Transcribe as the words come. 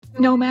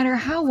No matter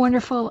how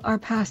wonderful our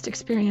past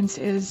experience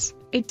is,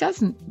 it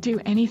doesn't do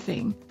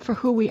anything for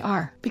who we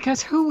are,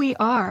 because who we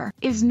are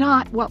is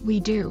not what we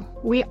do.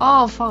 We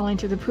all fall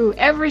into the poo.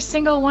 Every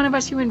single one of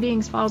us human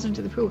beings falls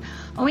into the poo.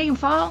 And we can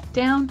fall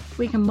down,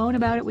 we can moan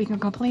about it, we can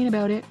complain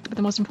about it, but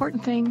the most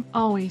important thing,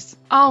 always,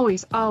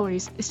 always,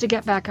 always, is to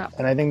get back up.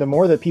 And I think the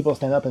more that people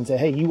stand up and say,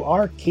 hey, you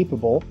are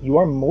capable, you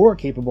are more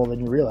capable than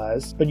you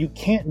realize, but you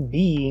can't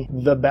be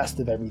the best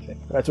of everything.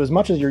 Right? So as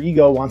much as your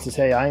ego wants to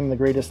say, I'm the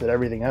greatest at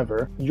everything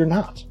ever, you're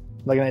not.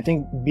 And I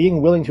think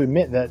being willing to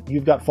admit that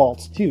you've got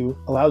faults too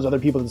allows other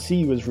people to see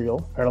you as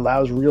real. It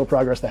allows real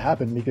progress to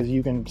happen because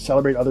you can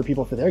celebrate other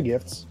people for their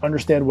gifts,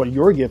 understand what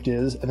your gift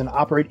is, and then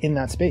operate in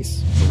that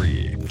space.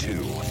 3, 2,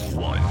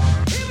 1.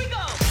 Here we go!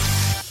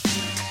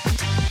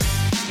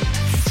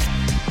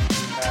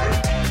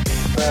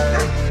 Happy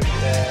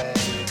birthday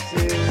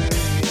to you.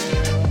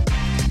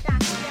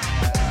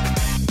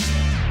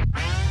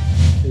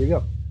 Here we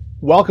go.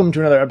 Welcome to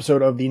another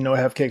episode of the No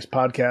Have Cakes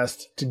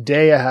podcast.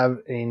 Today I have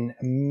an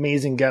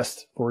amazing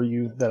guest for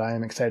you that I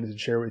am excited to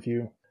share with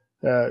you.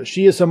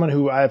 She is someone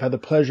who I've had the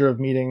pleasure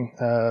of meeting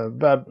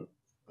about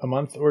a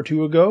month or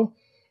two ago,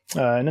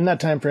 and in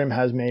that time frame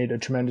has made a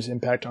tremendous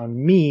impact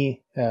on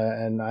me,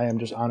 and I am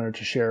just honored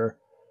to share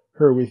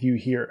her with you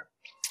here.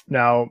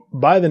 Now,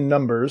 by the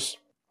numbers,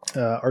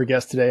 our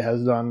guest today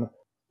has done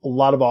a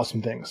lot of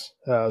awesome things.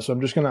 So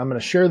I'm going to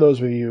share those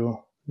with you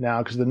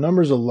now because the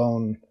numbers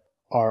alone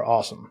are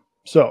awesome.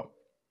 So,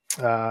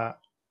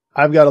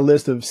 I've got a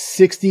list of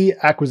 60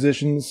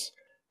 acquisitions,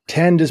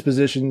 10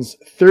 dispositions,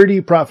 30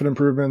 profit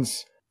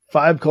improvements,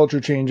 5 culture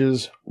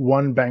changes,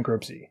 1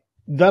 bankruptcy.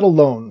 That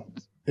alone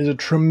is a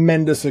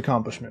tremendous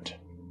accomplishment.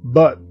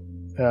 But,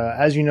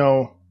 as you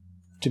know,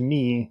 to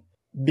me,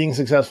 being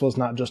successful is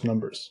not just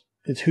numbers.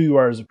 It's who you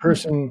are as a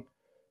person.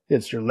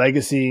 It's your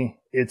legacy.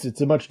 It's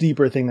a much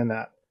deeper thing than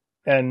that.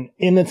 And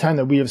in the time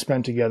that we have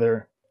spent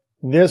together,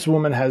 this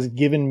woman has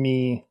given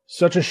me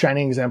such a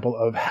shining example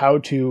of how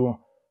to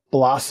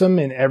blossom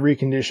in every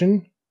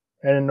condition.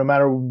 And no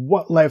matter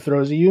what life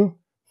throws at you,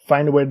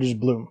 find a way to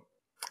just bloom.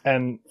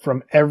 And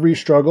from every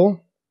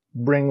struggle,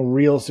 bring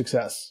real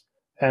success.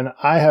 And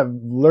I have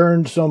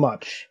learned so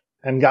much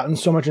and gotten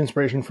so much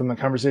inspiration from the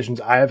conversations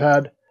I have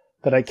had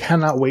that I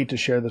cannot wait to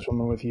share this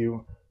woman with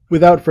you.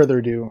 Without further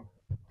ado,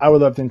 I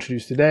would love to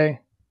introduce today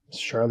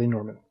Charlene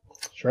Norman.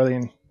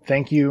 Charlene,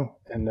 thank you.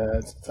 And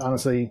it's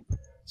honestly...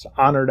 it's an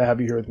honor to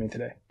have you here with me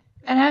today.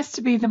 It has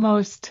to be the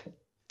most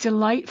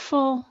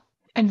delightful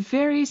and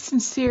very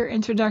sincere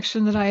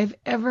introduction that I've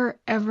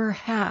ever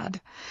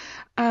had.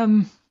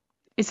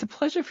 It's a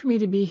pleasure for me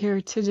to be here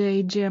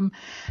today, Jim.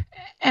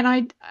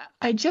 And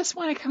I just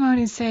want to come out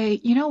and say,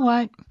 you know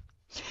what?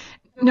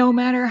 No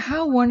matter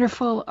how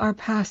wonderful our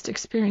past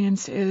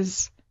experience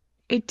is,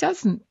 it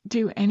doesn't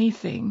do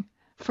anything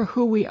for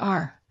who we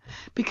are.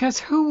 Because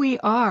who we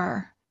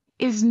are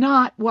is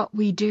not what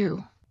we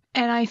do.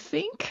 And I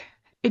think...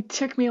 it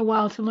took me a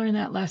while to learn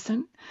that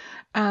lesson.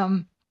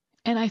 And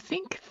I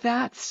think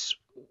that's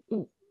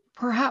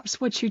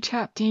perhaps what you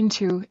tapped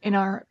into in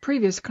our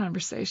previous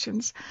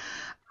conversations.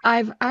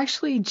 I've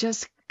actually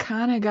just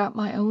kind of got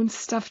my own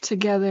stuff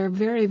together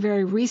very,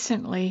 very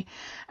recently.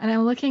 And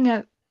I'm looking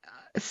at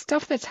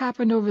stuff that's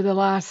happened over the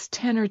last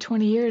 10 or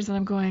 20 years. And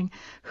I'm going,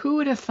 who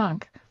would have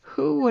thunk?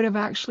 Who would have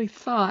actually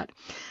thought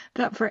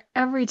that for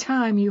every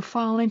time you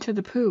fall into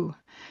the poo,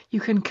 you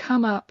can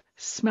come up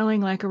smelling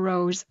like a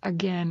rose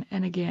again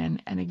and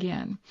again and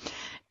again.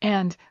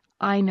 And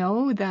I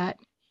know that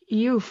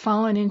you've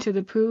fallen into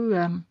the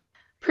poo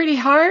pretty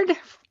hard.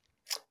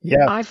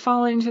 Yeah. I've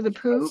fallen into the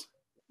poo.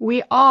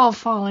 We all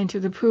fall into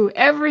the poo.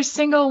 Every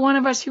single one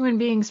of us human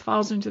beings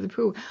falls into the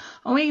poo.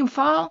 And we can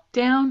fall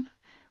down,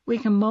 we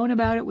can moan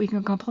about it, we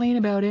can complain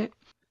about it.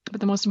 But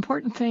the most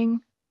important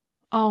thing,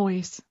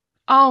 always,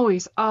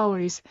 always,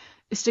 always,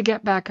 is to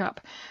get back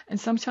up. And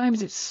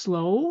sometimes it's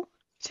slow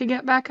to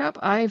get back up.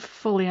 I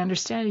fully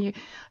understand.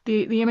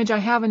 The image I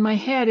have in my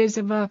head is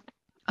of a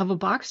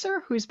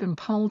boxer who's been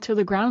pummeled to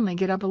the ground and they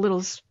get up a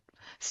little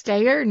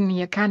staggered, and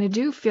you kind of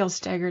do feel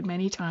staggered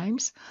many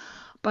times.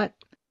 But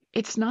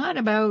it's not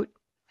about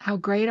how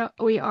great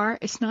we are.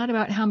 It's not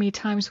about how many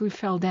times we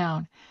fell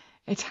down.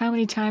 It's how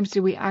many times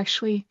do we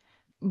actually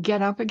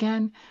get up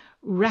again,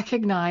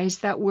 recognize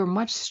that we're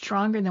much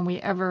stronger than we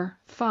ever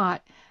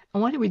thought,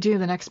 and what do we do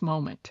the next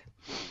moment?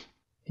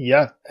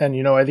 Yeah. And,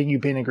 I think you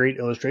paint a great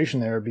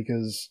illustration there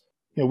because,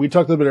 we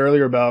talked a little bit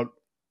earlier about,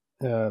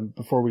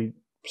 before we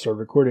started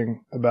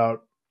recording,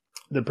 about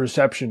the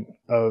perception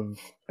of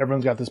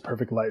everyone's got this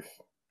perfect life.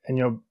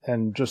 And,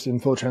 and just in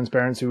full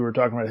transparency, we were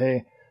talking about,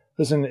 hey,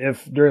 listen,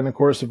 if during the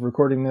course of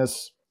recording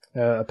this,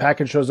 a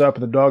package shows up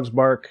and the dogs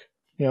bark,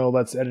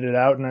 let's edit it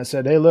out. And I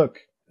said, hey, look,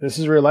 this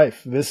is real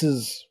life. This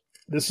is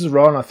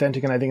raw and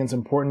authentic. And I think it's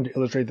important to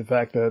illustrate the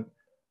fact that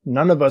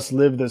none of us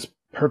live this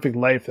perfect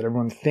life that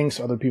everyone thinks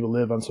other people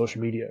live on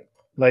social media.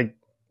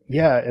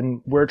 Yeah,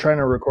 and we're trying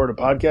to record a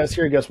podcast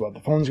here. Guess what? The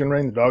phone's going to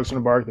ring, the dog's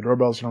going to bark, the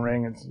doorbell's going to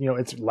ring.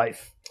 It's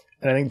life.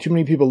 And I think too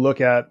many people look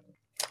at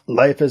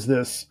life as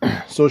this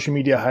social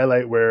media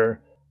highlight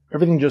where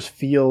everything just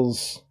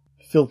feels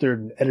filtered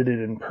and edited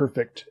and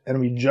perfect, and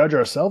we judge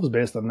ourselves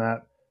based on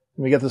that,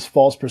 and we get this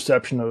false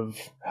perception of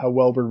how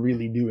well we're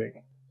really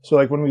doing. So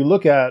like when we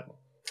look at,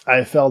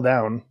 I fell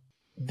down,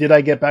 did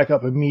I get back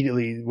up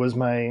immediately? Was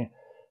my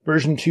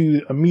version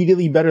 2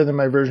 immediately better than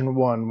my version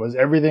 1? Was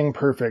everything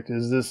perfect?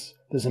 Is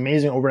this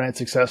amazing overnight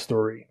success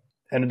story?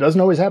 And it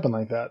doesn't always happen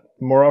like that.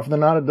 More often than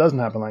not, it doesn't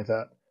happen like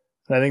that.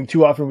 And I think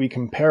too often we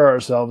compare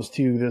ourselves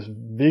to this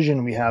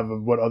vision we have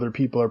of what other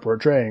people are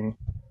portraying.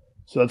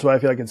 So that's why I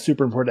feel like it's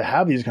super important to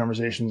have these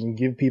conversations and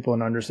give people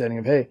an understanding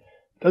of, hey,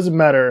 it doesn't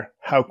matter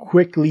how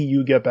quickly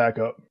you get back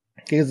up,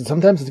 because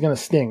sometimes it's going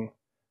to sting.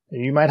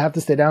 You might have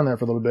to stay down there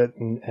for a little bit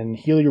and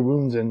heal your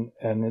wounds, and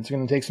it's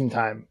going to take some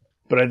time.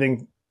 But I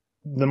think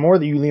the more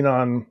that you lean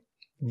on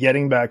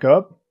getting back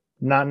up,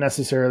 not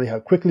necessarily how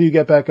quickly you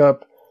get back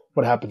up,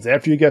 what happens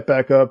after you get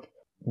back up,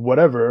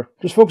 whatever,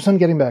 just focus on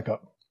getting back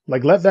up.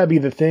 Like, let that be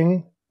the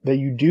thing that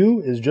you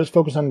do, is just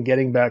focus on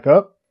getting back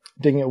up,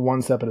 taking it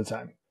one step at a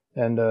time.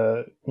 And,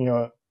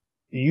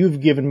 you've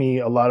given me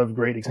a lot of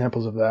great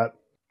examples of that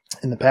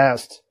in the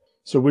past.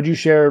 So would you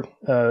share,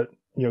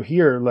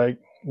 here, like,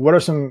 what are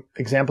some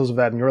examples of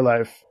that in your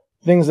life?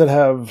 Things that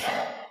have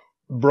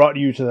brought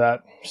you to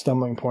that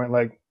stumbling point?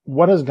 Like,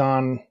 what has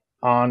gone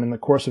on in the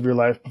course of your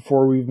life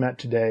before we've met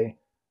today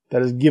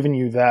that has given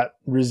you that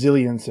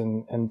resilience,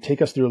 and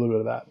take us through a little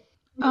bit of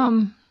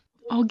that?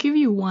 I'll give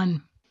you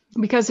one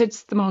because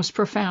it's the most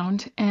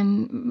profound,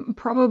 and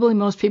probably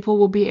most people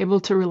will be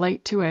able to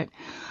relate to it.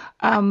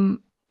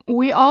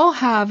 We all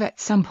have at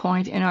some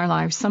point in our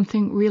lives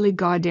something really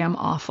goddamn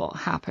awful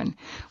happen.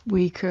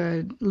 We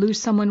could lose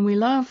someone we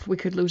love, we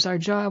could lose our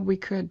job, we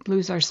could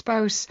lose our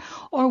spouse,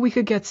 or we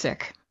could get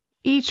sick.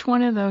 Each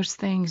one of those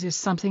things is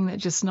something that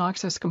just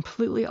knocks us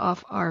completely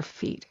off our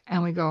feet.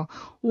 And we go,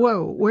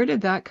 whoa, where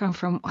did that come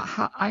from?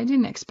 I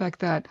didn't expect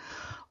that.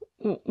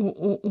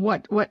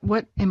 What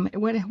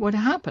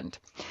happened?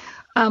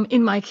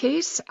 In my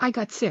case, I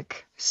got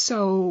sick.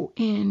 So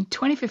in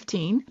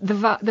 2015, the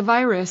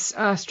virus,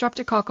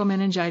 streptococcal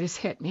meningitis,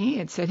 hit me.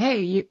 It said,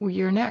 hey,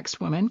 you're next,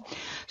 woman.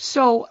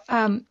 So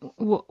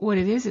what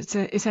it is,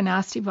 it's a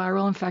nasty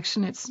viral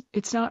infection.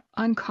 It's not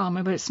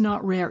uncommon, but it's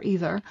not rare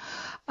either.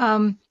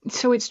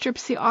 So it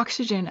strips the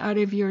oxygen out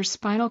of your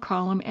spinal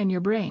column and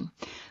your brain.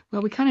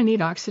 Well, we kind of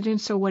need oxygen,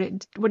 so what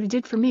it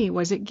did for me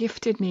was it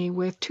gifted me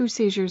with 2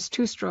 seizures,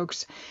 2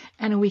 strokes,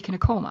 and a week in a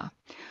coma.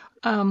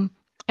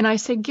 And I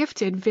say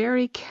gifted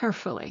very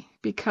carefully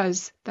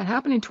because that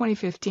happened in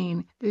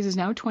 2015. This is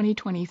now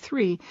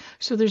 2023.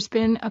 So there's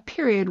been a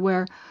period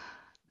where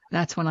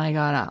that's when I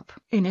got up.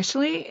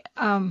 Initially,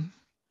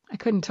 I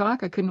couldn't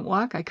talk, I couldn't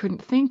walk, I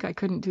couldn't think, I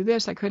couldn't do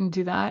this, I couldn't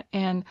do that.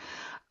 And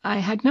I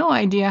had no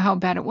idea how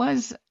bad it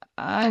was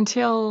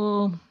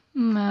until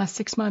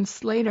 6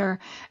 months later.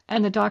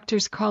 And the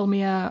doctors called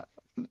me a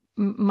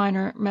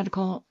minor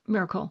medical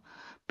miracle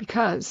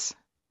because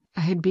I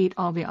had beat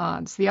all the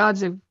odds. The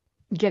odds of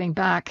getting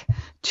back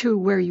to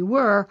where you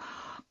were,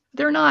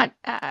 they're not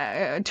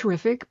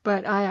terrific,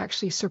 but I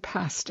actually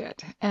surpassed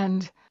it.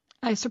 And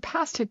I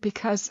surpassed it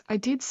because I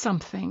did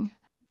something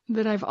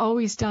that I've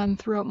always done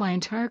throughout my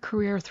entire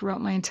career, throughout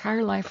my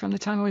entire life, from the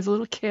time I was a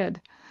little kid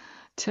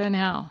to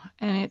now.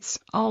 And it's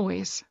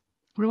always,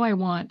 what do I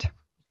want?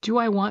 Do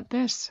I want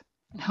this?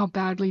 And how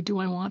badly do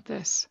I want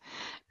this?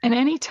 And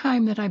any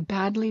time that I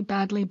badly,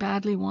 badly,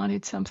 badly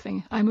wanted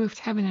something, I moved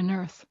heaven and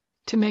earth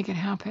to make it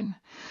happen.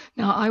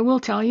 Now, I will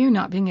tell you,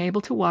 not being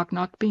able to walk,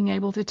 not being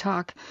able to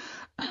talk,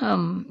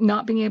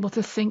 not being able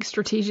to think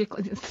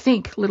strategically,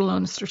 let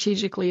alone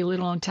strategically, let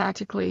alone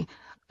tactically,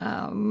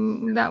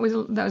 that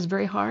was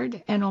very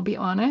hard. And I'll be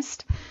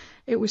honest,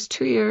 it was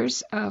 2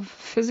 years of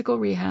physical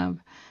rehab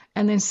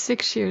and then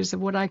 6 years of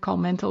what I call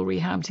mental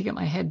rehab to get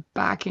my head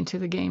back into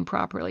the game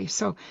properly.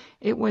 So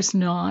it was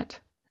not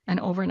an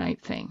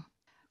overnight thing.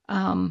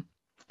 And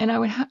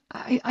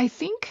I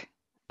think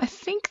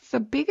the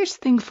biggest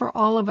thing for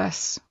all of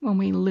us when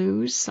we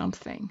lose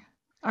something,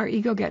 our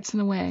ego gets in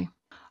the way.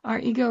 Our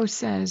ego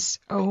says,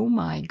 oh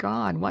my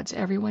God, what's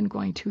everyone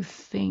going to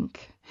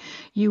think?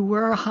 You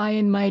were high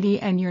and mighty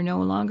and you're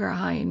no longer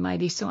high and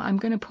mighty. So I'm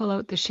going to pull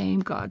out the shame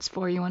gods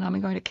for you, and I'm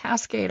going to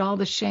cascade all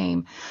the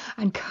shame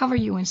and cover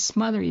you and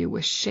smother you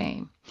with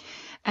shame.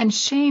 And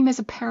shame is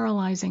a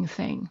paralyzing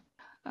thing.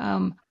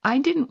 I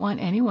didn't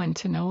want anyone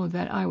to know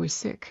that I was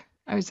sick.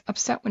 I was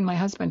upset when my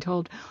husband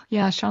told,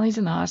 Charlene's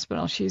in the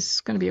hospital.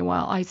 She's going to be a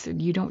while. I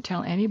said, you don't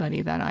tell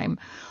anybody that I'm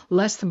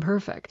less than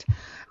perfect.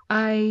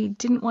 I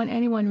didn't want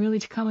anyone really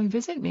to come and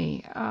visit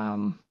me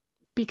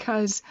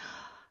because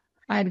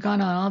I had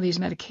gone on all these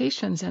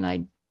medications and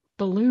I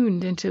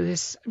ballooned into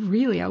this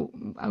really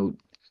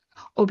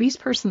obese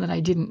person that I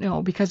didn't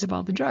know because of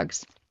all the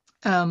drugs.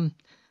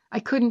 I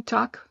couldn't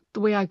talk the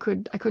way I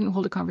could. I couldn't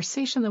hold a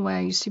conversation the way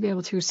I used to be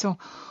able to. So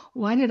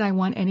why did I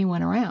want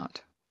anyone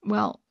around?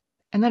 Well,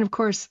 and then, of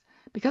course,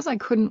 because I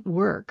couldn't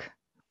work,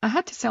 I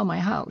had to sell my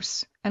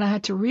house and I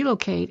had to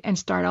relocate and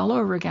start all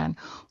over again.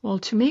 Well,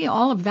 to me,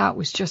 all of that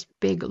was just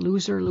big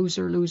loser,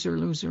 loser, loser,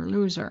 loser,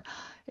 loser.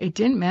 It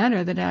didn't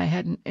matter that I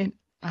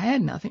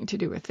had nothing to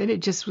do with it. It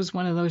just was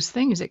one of those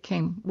things that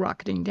came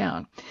rocketing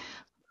down.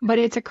 But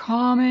it's a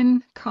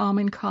common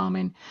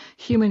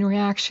human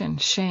reaction,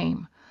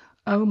 shame.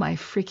 Oh my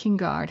freaking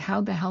God,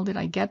 how the hell did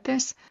I get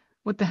this?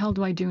 What the hell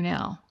do I do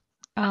now?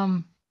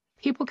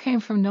 People came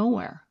from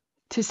nowhere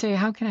to say,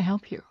 how can I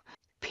help you?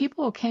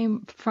 People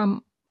came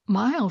from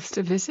miles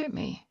to visit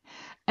me,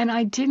 and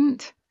I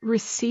didn't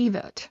receive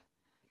it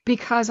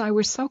because I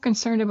was so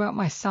concerned about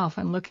myself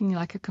and looking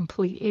like a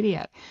complete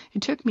idiot.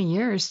 It took me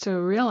years to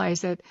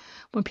realize that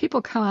when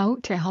people come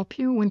out to help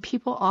you, when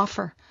people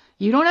offer,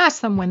 you don't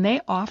ask them. When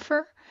they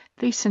offer,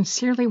 they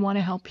sincerely want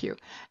to help you,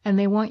 and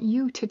they want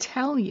you to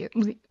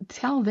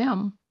tell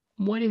them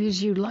what it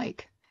is you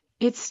like.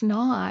 It's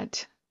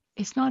not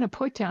a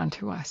put down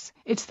to us.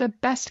 It's the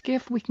best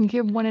gift we can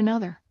give one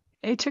another.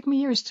 It took me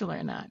years to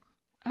learn that.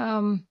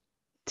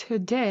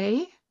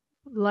 Today,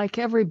 like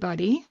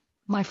everybody,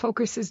 my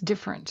focus is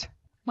different.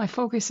 My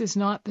focus is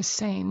not the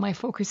same. My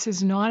focus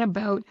is not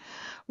about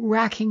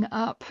racking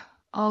up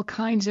all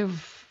kinds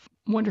of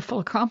wonderful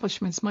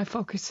accomplishments. My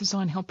focus is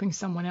on helping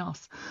someone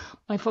else.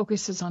 My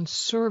focus is on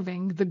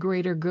serving the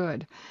greater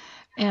good.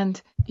 And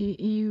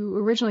you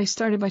originally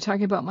started by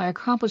talking about my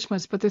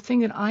accomplishments, but the thing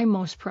that I'm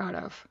most proud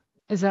of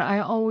is that I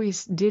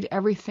always did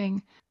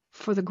everything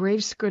for the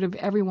greatest good of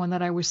everyone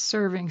that I was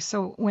serving.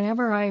 So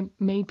whenever I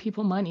made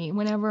people money,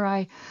 whenever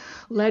I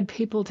led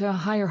people to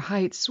higher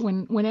heights,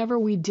 whenever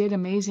we did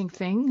amazing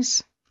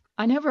things,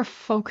 I never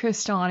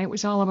focused on it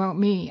was all about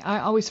me.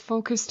 I always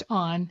focused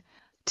on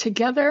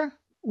together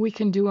we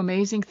can do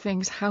amazing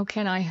things. How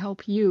can I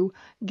help you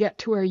get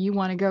to where you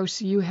want to go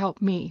so you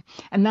help me?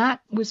 And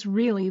that was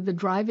really the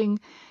driving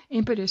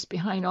impetus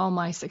behind all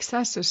my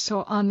successes.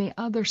 So on the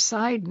other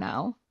side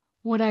now,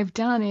 what I've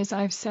done is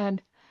I've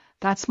said,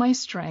 that's my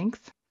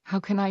strength. How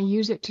can I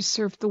use it to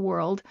serve the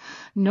world?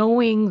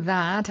 Knowing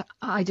that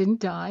I didn't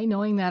die,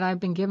 knowing that I've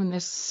been given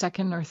this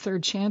second or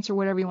third chance or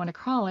whatever you want to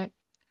call it,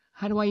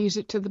 how do I use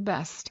it to the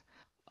best?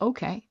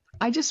 Okay,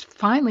 I just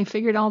finally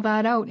figured all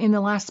that out in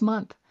the last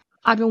month.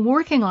 I've been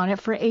working on it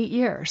for 8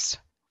 years,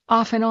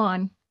 off and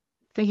on,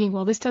 thinking,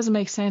 well, this doesn't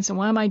make sense, and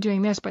why am I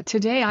doing this? But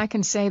today I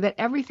can say that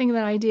everything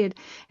that I did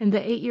in the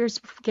 8 years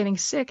of getting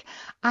sick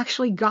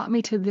actually got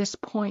me to this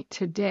point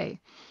today.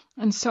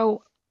 And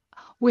so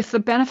with the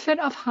benefit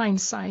of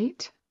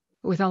hindsight,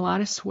 with a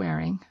lot of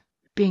swearing,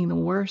 being the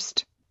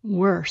worst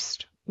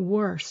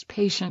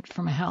patient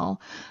from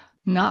hell,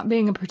 not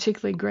being a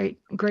particularly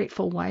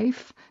grateful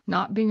wife,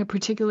 not being a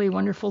particularly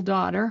wonderful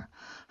daughter,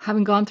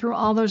 having gone through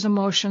all those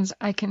emotions,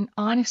 I can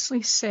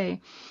honestly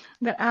say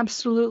that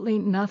absolutely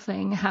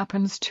nothing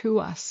happens to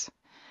us.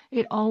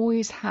 It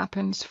always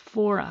happens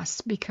for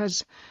us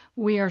because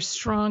we are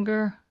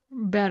stronger,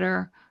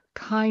 better,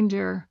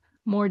 kinder,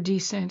 more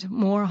decent,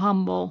 more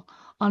humble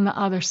on the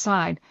other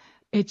side.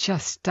 It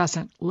just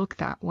doesn't look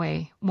that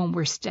way when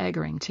we're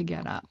staggering to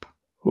get up.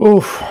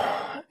 Oof.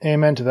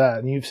 Amen to that.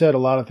 And you've said a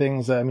lot of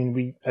things that,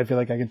 I feel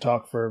like I could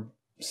talk for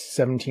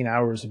 17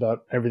 hours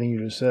about everything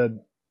you just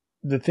said.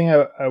 The thing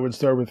I would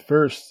start with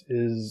first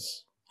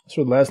is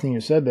sort of the last thing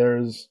you said there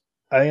is,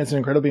 I think it's an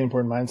incredibly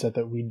important mindset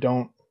that we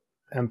don't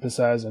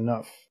emphasize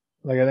enough.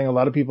 Like, I think a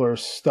lot of people are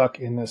stuck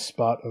in this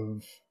spot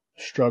of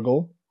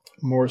struggle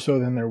more so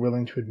than they're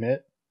willing to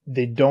admit.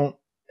 They don't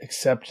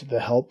accept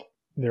the help.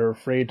 They're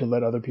afraid to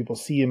let other people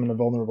see them in a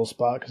vulnerable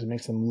spot because it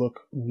makes them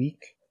look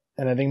weak.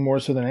 And I think more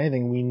so than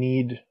anything, we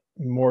need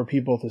more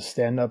people to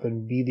stand up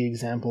and be the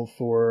example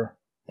for,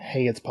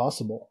 hey, it's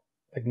possible.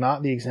 Like,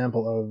 not the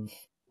example of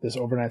this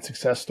overnight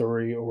success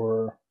story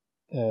or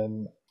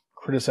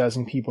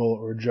criticizing people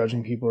or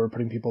judging people or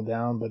putting people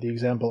down, but the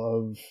example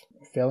of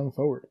failing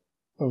forward,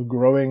 of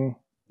growing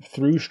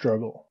through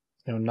struggle.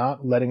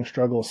 Not letting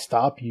struggle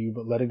stop you,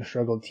 but letting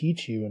struggle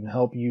teach you and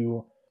help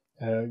you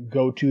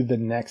go to the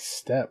next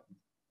step.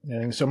 I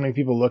think so many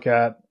people look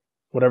at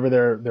whatever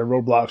their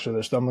roadblocks or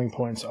their stumbling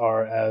points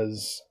are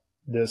as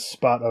this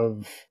spot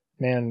of,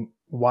 man,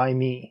 why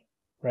me,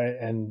 right?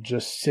 And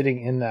just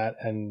sitting in that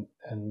and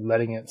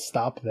letting it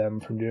stop them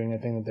from doing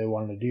anything that they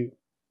wanted to do.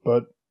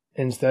 But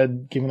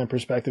instead, giving the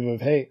perspective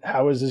of, hey,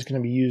 how is this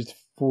going to be used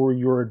for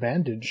your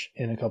advantage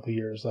in a couple of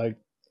years? Like,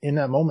 in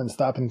that moment,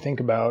 stop and think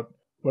about,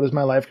 what is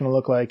my life going to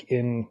look like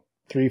in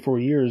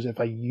 3-4 years if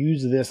I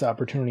use this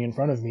opportunity in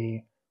front of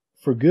me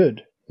for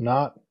good,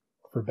 not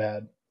for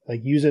bad?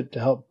 Like, use it to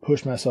help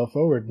push myself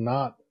forward,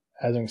 not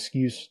as an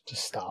excuse to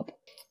stop.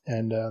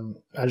 And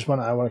I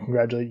want to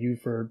congratulate you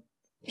for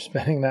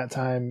spending that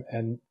time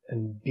and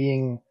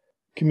being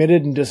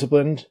committed and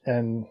disciplined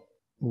and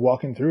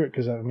walking through it.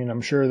 Because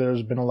I'm sure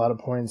there's been a lot of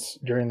points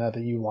during that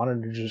you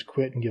wanted to just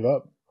quit and give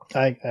up.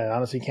 I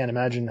honestly can't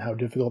imagine how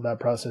difficult that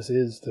process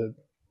is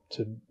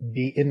to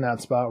be in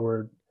that spot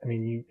where,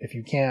 if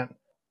you can't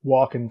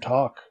walk and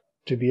talk,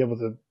 to be able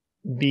to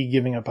be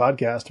giving a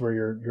podcast where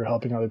you're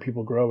helping other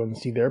people grow and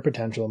see their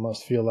potential,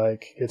 must feel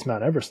like it's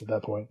Mount Everest at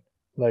that point.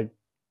 Like,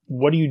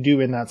 what do you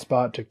do in that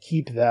spot to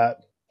keep that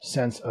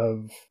sense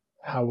of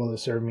how will it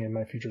serve me and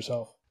my future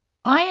self?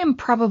 I am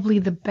probably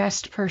the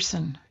best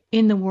person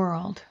in the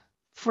world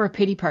for a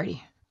pity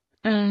party.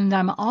 And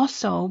I'm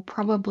also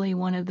probably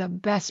one of the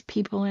best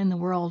people in the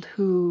world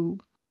who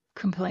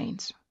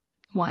complains,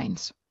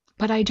 whines.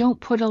 but I don't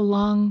put a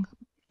long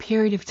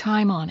period of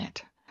time on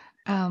it.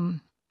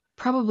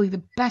 Probably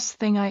the best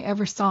thing I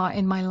ever saw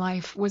in my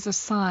life was a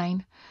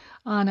sign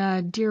on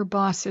a dear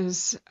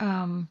boss's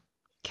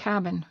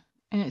cabin,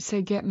 and it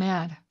said, "Get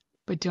mad,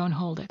 but don't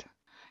hold it.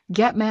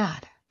 Get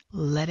mad,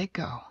 let it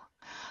go."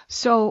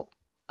 So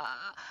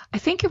I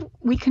think if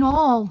we can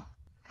all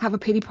have a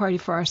pity party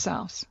for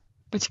ourselves,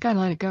 but you got to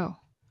let it go.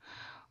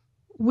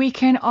 We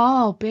can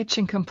all bitch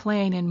and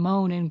complain and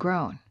moan and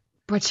groan,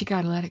 but you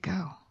got to let it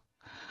go.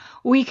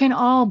 We can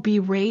all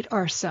berate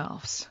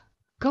ourselves.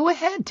 Go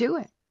ahead, do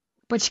it,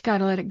 but you got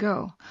to let it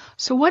go.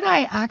 So what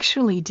I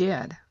actually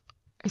did,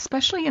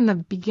 especially in the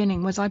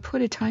beginning, was I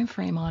put a time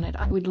frame on it.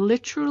 I would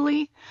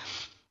literally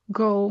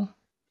go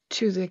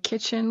to the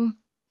kitchen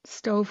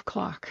stove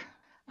clock.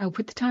 I would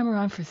put the timer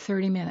on for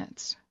 30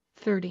 minutes.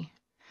 30.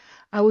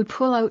 I would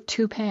pull out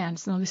 2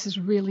 pans. Now, this is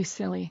really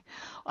silly.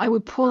 I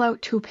would pull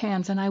out 2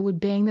 pans and I would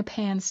bang the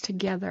pans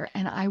together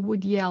and I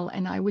would yell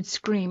and I would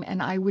scream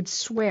and I would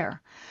swear.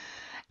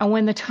 And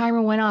when the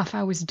timer went off,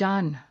 I was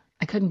done.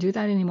 I couldn't do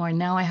that anymore.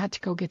 Now I had to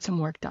go get some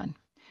work done.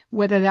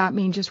 Whether that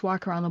means just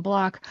walk around the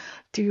block,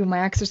 do my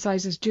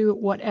exercises, do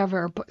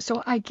whatever.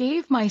 So I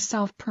gave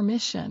myself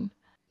permission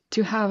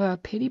to have a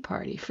pity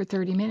party for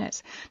 30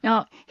 minutes.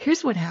 Now,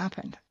 here's what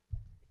happened.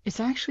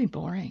 It's actually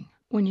boring.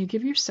 When you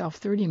give yourself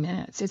 30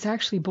 minutes, it's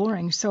actually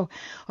boring. So,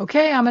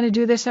 okay, I'm going to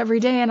do this every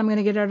day and I'm going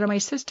to get it out of my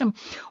system.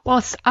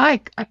 Well, I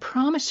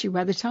promise you,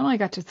 by the time I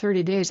got to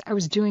 30 days, I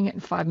was doing it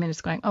in 5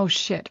 minutes going, oh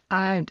shit,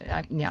 I've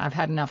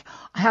had enough.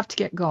 I have to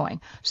get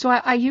going. So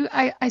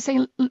I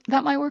say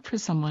that might work for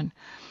someone.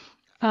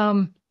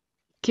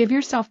 Give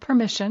yourself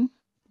permission,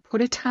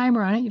 put a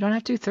timer on it. You don't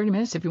have to do 30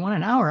 minutes if you want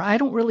an hour. I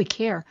don't really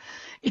care.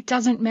 It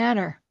doesn't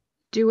matter.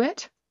 Do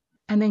it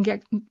and then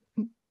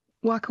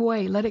walk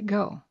away, let it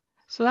go.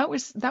 So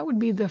that would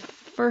be the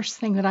first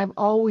thing that I've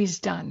always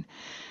done.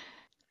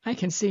 I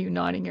can see you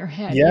nodding your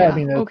head. Yeah, I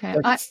mean, okay.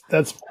 That's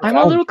I'm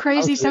a little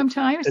crazy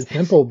sometimes. It's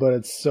simple, but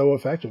it's so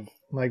effective.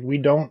 Like, we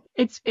don't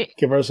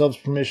give ourselves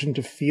permission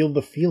to feel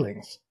the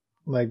feelings.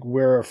 Like,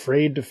 we're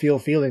afraid to feel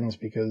feelings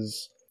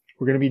because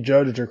we're going to be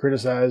judged or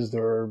criticized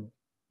or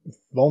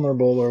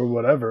vulnerable or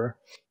whatever.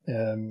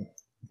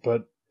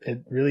 But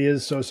it really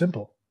is so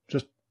simple.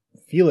 Just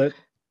feel it,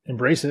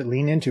 embrace it,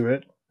 lean into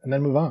it, and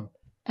then move on.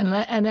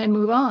 And then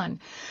move on.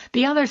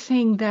 The other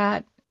thing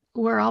that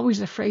we're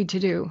always afraid to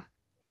do,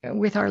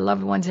 with our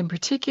loved ones in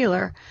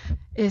particular,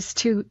 is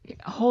to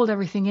hold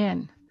everything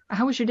in.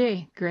 How was your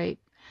day? Great.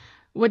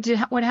 What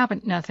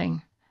happened?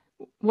 Nothing.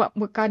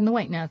 What got in the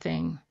way?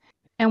 Nothing.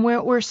 And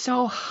we're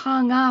so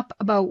hung up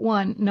about,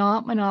 1,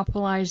 not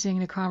monopolizing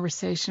the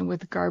conversation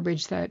with the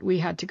garbage that we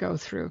had to go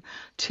through.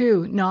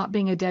 2, not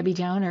being a Debbie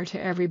Downer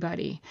to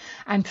everybody.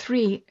 And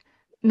 3,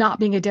 not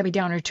being a Debbie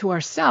Downer to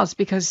ourselves,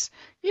 because,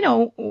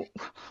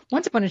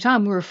 once upon a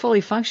time we were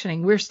fully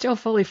functioning. We're still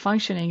fully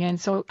functioning,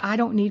 and so I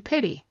don't need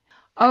pity.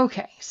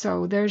 Okay,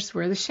 so there's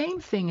where the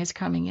shame thing is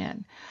coming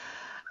in.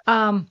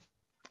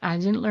 I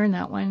didn't learn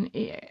that one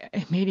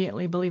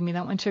immediately. Believe me,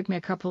 that one took me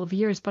a couple of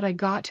years, but I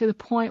got to the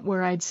point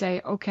where I'd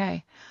say,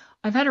 okay,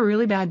 I've had a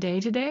really bad day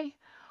today,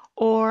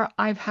 or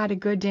I've had a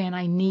good day and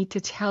I need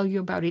to tell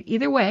you about it.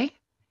 Either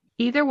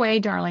way,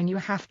 darling, you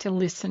have to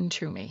listen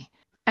to me.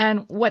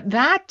 And what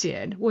that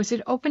did was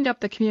it opened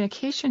up the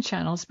communication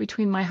channels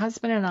between my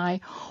husband and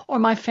I, or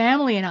my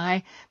family and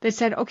I, that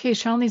said, okay,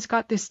 Charlene's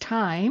got this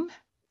time.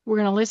 We're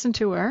going to listen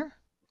to her.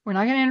 We're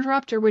not going to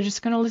interrupt her. We're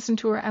just going to listen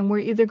to her. And we're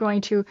either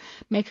going to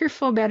make her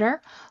feel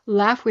better,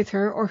 laugh with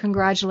her, or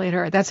congratulate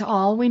her. That's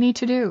all we need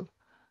to do.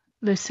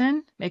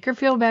 Listen, make her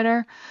feel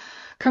better,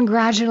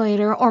 congratulate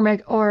her,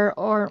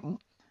 or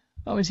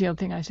what was the other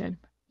thing I said?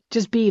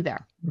 Just be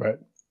there. Right.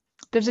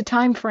 There's a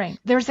time frame.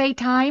 There's a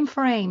time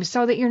frame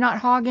so that you're not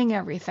hogging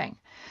everything.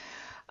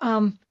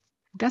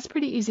 That's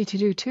pretty easy to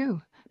do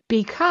too,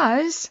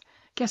 because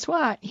guess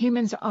what?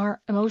 Humans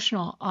are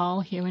emotional. All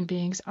human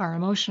beings are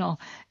emotional.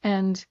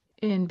 And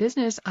in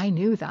business, I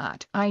knew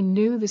that. I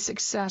knew the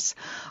success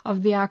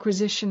of the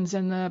acquisitions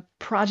and the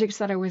projects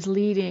that I was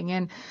leading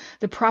and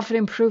the profit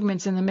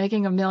improvements and the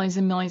making of millions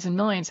and millions and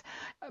millions.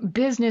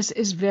 Business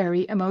is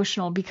very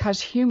emotional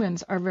because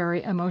humans are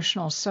very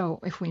emotional.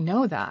 So if we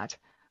know that,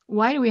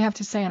 why do we have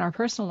to say in our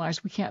personal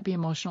lives we can't be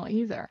emotional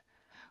either?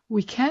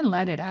 We can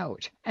let it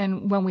out.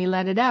 And when we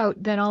let it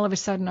out, then all of a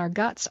sudden our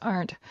guts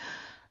aren't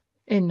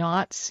in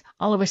knots.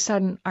 All of a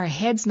sudden our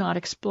head's not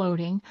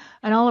exploding.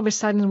 And all of a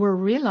sudden we're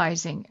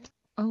realizing,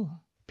 oh,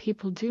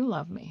 people do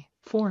love me,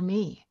 for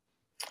me,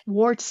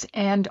 warts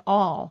and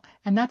all.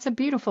 And that's a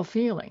beautiful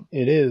feeling.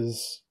 It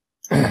is.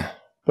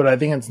 But I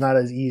think it's not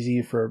as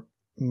easy for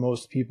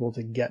most people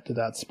to get to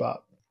that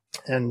spot.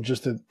 And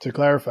just to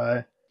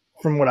clarify,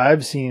 from what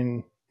I've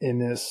seen in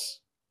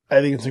this,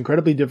 I think it's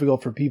incredibly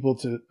difficult for people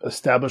to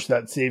establish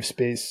that safe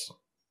space,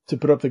 to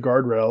put up the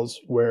guardrails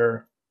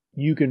where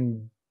you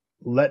can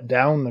let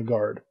down the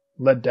guard,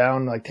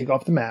 take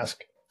off the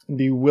mask, and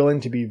be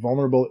willing to be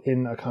vulnerable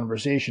in a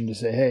conversation to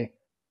say, hey,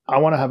 I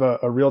want to have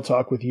a real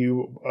talk with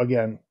you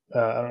again.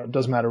 It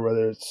doesn't matter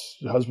whether it's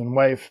husband,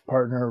 wife,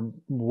 partner,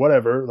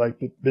 whatever, like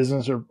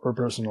business or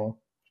personal,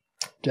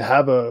 to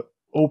have a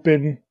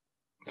open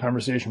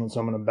conversation with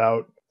someone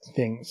about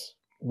things,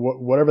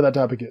 whatever that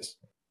topic is.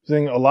 I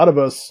think a lot of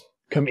us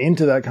come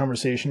into that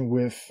conversation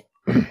with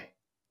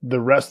the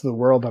rest of the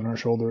world on our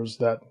shoulders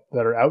that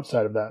are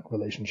outside of that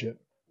relationship.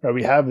 Right?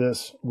 We have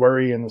this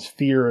worry and this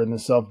fear and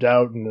this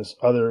self-doubt and this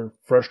other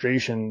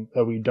frustration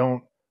that we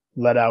don't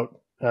let out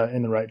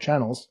in the right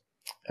channels.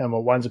 And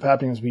what winds up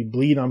happening is we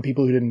bleed on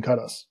people who didn't cut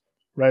us.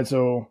 Right?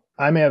 So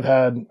I may have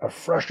had a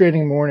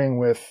frustrating morning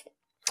with,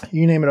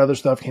 you name it, other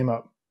stuff came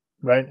up.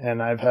 Right?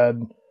 And I've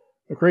had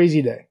a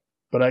crazy day.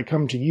 But I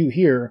come to you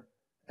here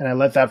and I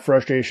let that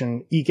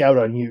frustration eke out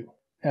on you.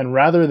 And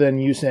rather than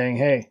you saying,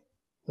 hey,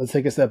 let's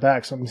take a step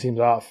back, something seems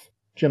off,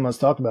 Jim, let's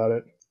talk about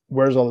it,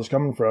 where's all this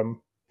coming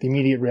from? The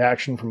immediate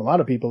reaction from a lot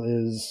of people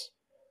is,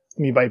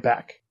 let me bite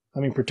back.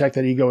 Let me protect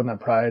that ego and that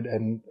pride.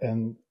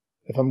 And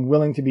if I'm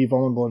willing to be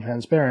vulnerable and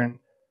transparent,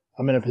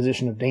 I'm in a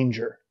position of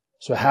danger.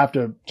 So I have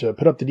to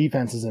put up the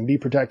defenses and be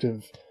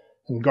protective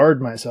and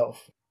guard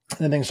myself.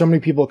 And I think so many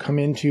people come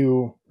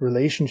into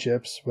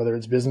relationships, whether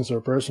it's business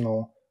or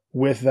personal,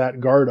 with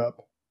that guard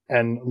up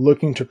and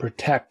looking to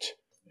protect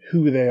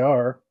who they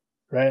are,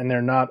 right? And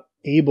they're not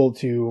able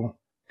to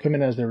come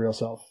in as their real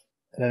self.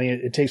 And I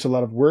think it takes a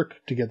lot of work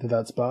to get to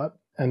that spot.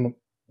 And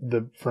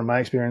from my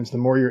experience, the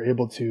more you're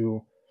able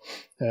to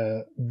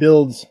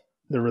build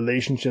the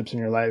relationships in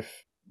your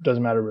life,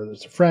 doesn't matter whether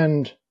it's a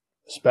friend,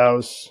 a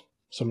spouse,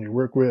 someone you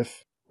work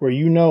with, where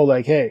you know,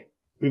 like, hey,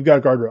 we've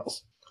got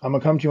guardrails. I'm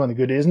going to come to you on the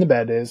good days and the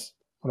bad days.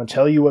 I'm going to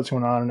tell you what's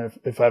going on. And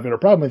if I've got a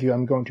problem with you,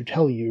 I'm going to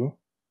tell you,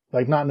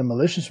 like, not in a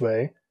malicious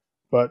way,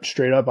 but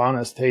straight up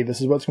honest. Hey,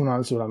 this is what's going on.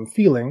 This is what I'm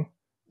feeling.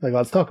 Like,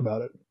 let's talk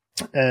about it.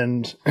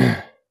 And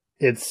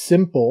it's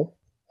simple.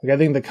 Like, I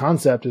think the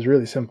concept is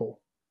really simple.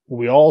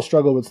 We all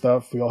struggle with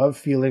stuff. We all have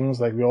feelings.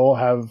 Like, we all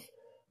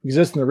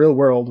exist in the real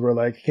world where,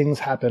 like, things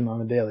happen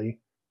on a daily,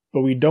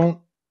 but we don't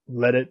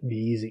let it be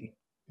easy.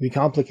 We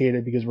complicate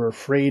it because we're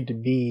afraid to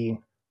be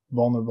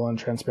vulnerable and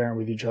transparent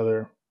with each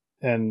other.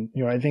 And,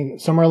 I think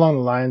somewhere along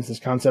the lines, this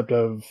concept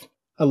of,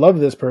 I love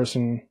this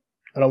person,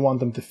 I don't want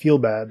them to feel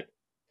bad,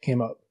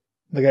 came up.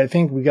 Like, I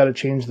think we got to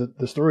change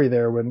the story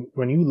there.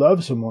 When you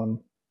love someone,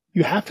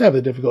 you have to have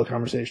the difficult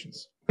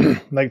conversations.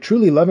 Like,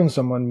 truly loving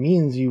someone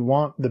means you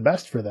want the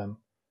best for them.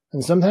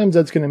 And sometimes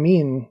that's going to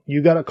mean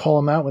you got to call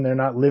them out when they're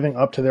not living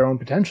up to their own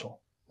potential.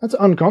 That's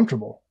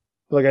uncomfortable.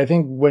 Like, I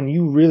think when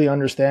you really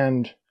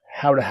understand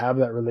how to have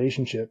that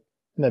relationship,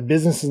 and that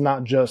business is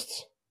not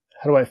just,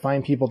 how do I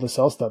find people to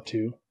sell stuff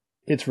to?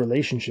 It's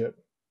relationship,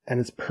 and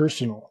it's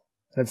personal.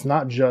 And it's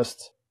not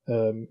just,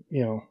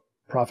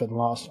 profit and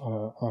loss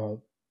on a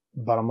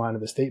bottom line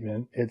of a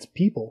statement. It's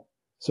people.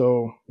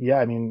 So, yeah,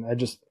 I mean,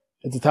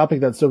 it's a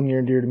topic that's so near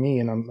and dear to me,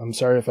 and I'm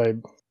sorry if I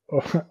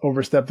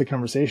overstep the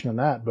conversation on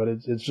that, but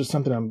it's just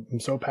something I'm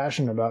so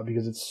passionate about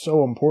because it's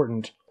so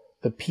important,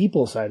 the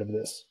people side of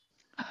this.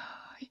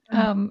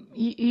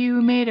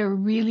 You made a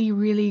really,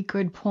 really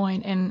good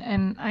point,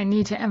 and I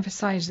need to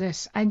emphasize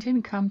this. I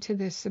didn't come to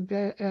this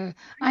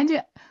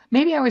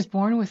maybe I was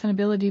born with an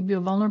ability to be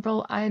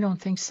vulnerable. I don't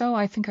think so.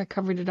 I think I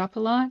covered it up a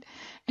lot,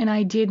 and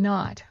I did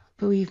not,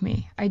 believe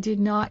me. I did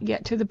not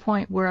get to the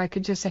point where I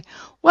could just say,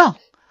 well,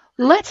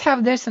 let's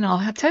have this, and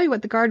I'll tell you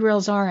what the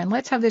guardrails are, and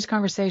let's have this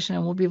conversation,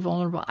 and we'll be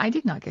vulnerable. I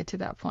did not get to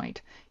that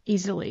point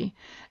easily,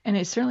 and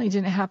it certainly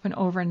didn't happen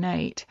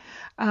overnight.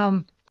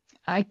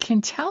 I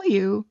can tell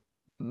you,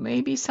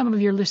 maybe some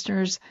of your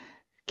listeners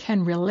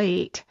can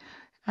relate.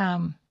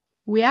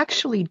 We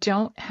actually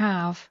don't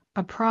have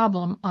a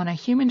problem on a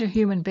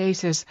human-to-human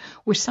basis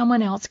with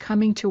someone else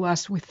coming to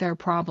us with their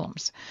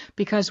problems,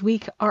 because we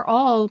are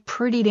all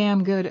pretty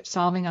damn good at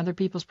solving other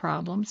people's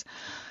problems.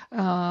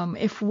 When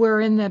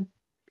we're in the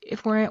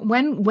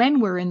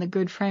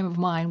good frame of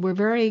mind, we're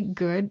very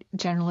good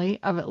generally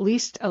of at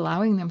least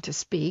allowing them to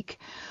speak.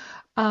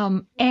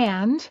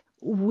 And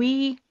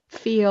we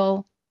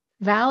feel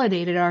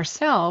validated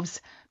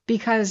ourselves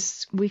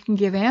because we can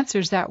give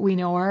answers that we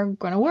know are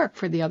going to work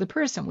for the other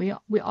person. We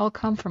all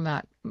come from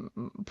that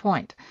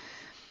point.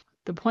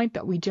 The point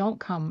that we don't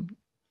come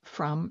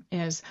from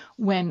is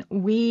when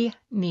we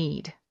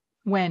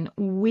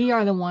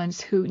are the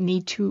ones who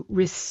need to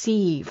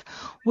receive.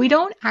 We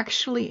don't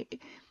actually,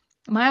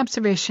 my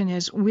observation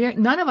is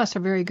none of us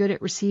are very good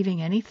at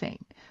receiving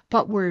anything,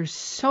 but we're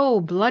so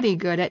bloody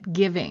good at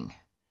giving.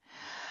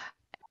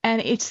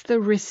 And it's the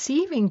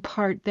receiving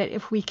part that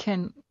if we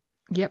can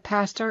get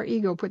past our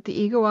ego, put the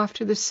ego off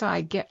to the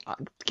side, get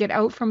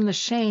out from the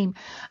shame,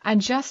 and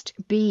just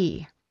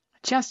be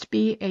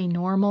a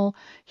normal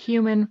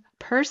human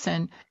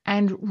person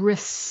and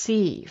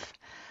receive.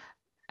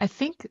 I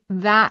think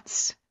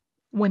that's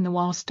when the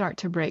walls start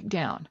to break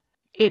down.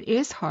 It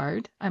is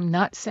hard. I'm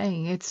not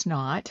saying it's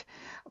not,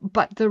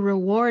 but the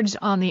rewards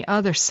on the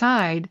other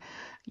side,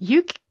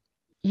 you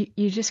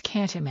just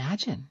can't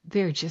imagine.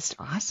 They're just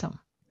awesome.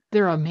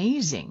 They're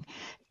amazing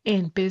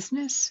in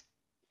business,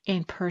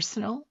 in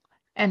personal,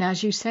 and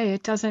as you say,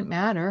 it doesn't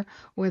matter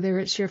whether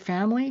it's your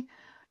family,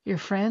 your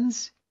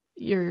friends,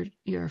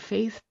 your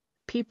faith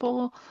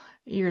people,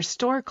 your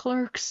store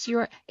clerks,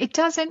 it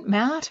doesn't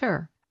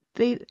matter.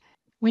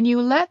 When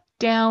you let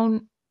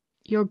down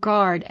your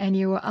guard and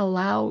you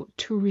allow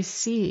to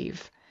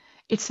receive,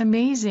 it's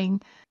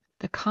amazing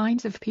the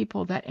kinds of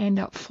people that end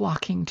up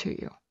flocking to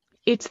you.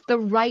 It's the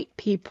right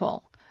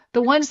people.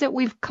 The ones that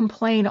we've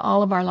complained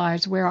all of our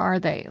lives, where are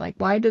they? Like,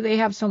 why do they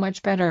have so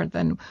much better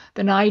than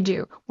I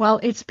do? Well,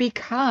 it's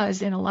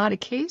because in a lot of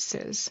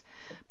cases,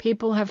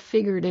 people have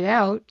figured it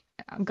out,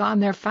 gone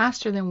there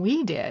faster than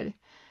we did.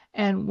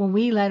 And when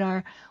we let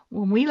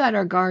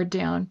our guard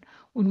down,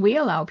 when we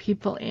allow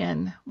people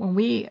in, when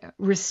we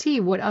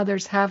receive what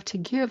others have to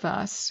give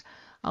us,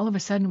 all of a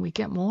sudden we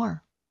get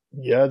more.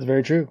 Yeah, it's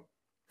very true.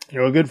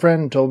 A good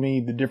friend told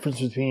me the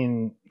difference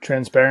between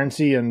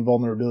transparency and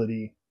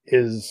vulnerability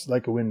is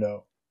like a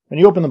window. When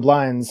you open the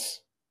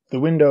blinds, the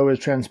window is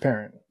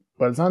transparent,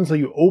 but it's not until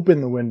you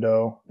open the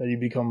window that you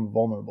become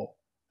vulnerable.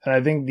 And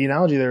I think the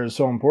analogy there is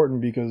so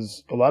important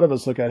because a lot of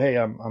us look at, hey,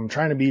 I'm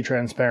trying to be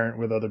transparent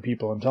with other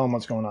people and tell them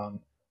what's going on.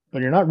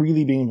 But you're not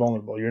really being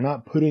vulnerable. You're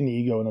not putting the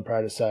ego and the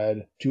pride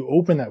aside to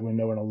open that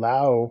window and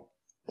allow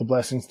the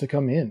blessings to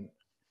come in.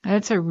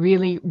 That's a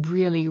really,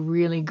 really,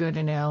 really good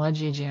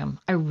analogy, Jim.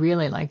 I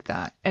really like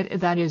that.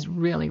 That is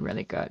really,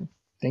 really good.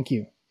 Thank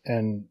you.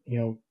 And,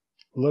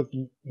 look,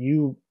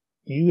 you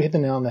hit the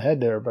nail on the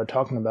head there by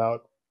talking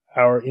about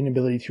our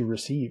inability to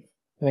receive.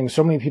 I think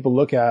so many people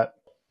look at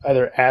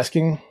either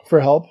asking for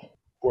help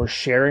or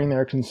sharing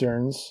their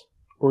concerns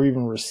or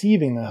even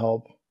receiving the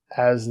help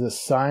as the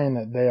sign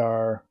that they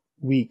are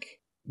weak,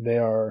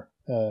 they're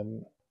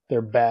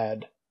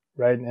bad,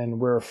 right? And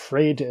we're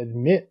afraid to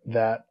admit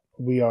that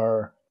we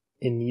are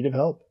in need of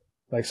help.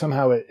 Like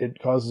somehow it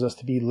causes us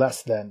to be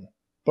less than,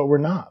 but we're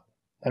not.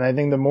 And I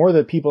think the more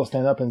that people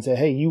stand up and say,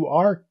 hey, you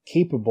are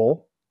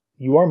capable,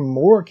 you are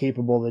more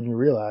capable than you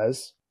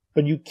realize,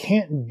 but you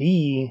can't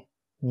be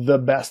the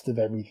best of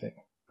everything,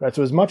 right?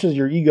 So as much as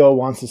your ego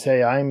wants to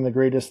say, I'm the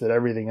greatest at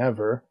everything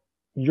ever,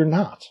 you're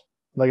not.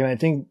 And I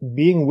think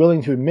being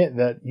willing to admit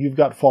that you've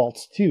got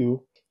faults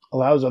too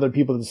allows other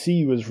people to see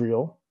you as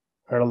real,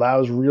 or it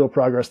allows real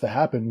progress to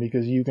happen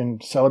because you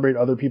can celebrate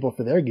other people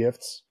for their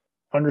gifts,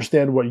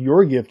 understand what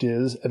your gift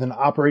is, and then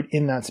operate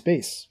in that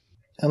space.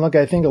 And look,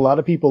 I think a lot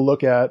of people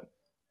look at,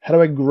 how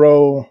do I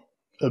grow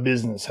a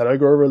business? How do I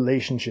grow a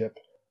relationship?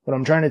 But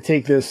I'm trying to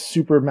take this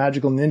super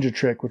magical ninja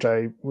trick, which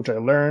I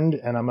learned,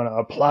 and I'm going to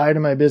apply to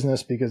my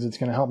business because it's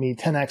going to help me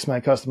 10x my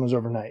customers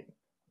overnight.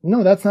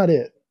 No, that's not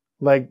it.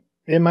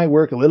 It might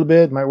work a little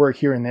bit, might work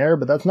here and there,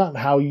 but that's not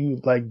how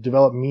you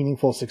develop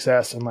meaningful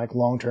success and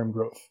long-term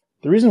growth.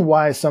 The reason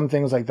why some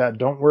things like that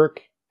don't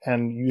work,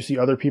 and you see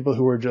other people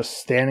who are just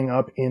standing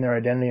up in their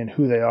identity and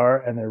who they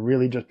are, and they're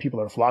really just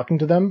people are flocking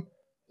to them,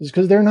 is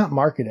because they're not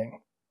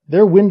marketing.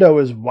 Their window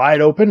is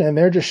wide open and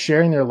they're just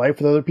sharing their life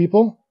with other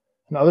people,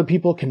 and other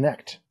people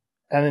connect.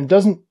 And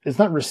it's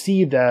not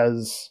received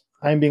as,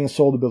 I'm being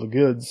sold a bill of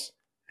goods.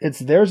 It's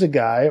there's a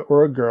guy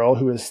or a girl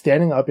who is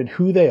standing up in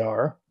who they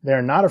are.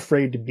 They're not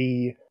afraid to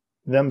be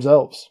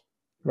themselves,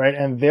 right?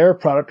 And their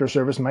product or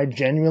service might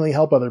genuinely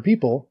help other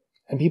people,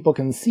 and people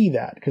can see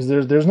that because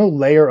there's no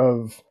layer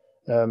of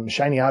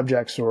shiny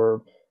objects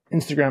or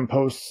Instagram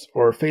posts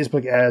or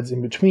Facebook ads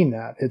in between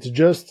that. It's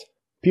just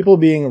people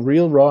being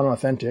real, raw, and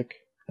authentic.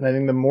 And I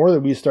think the more that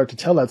we start to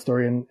tell that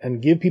story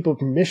and give people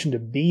permission to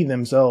be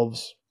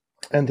themselves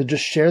and to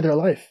just share their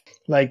life,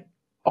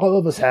 all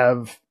of us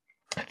have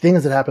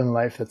things that happen in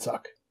life that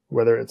suck,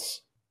 whether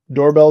it's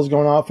doorbells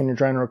going off when you're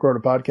trying to record a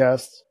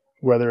podcast,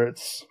 whether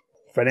it's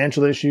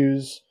financial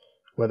issues,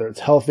 whether it's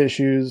health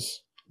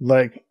issues,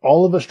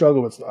 all of us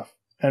struggle with stuff.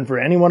 And for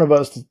any one of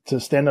us to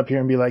stand up here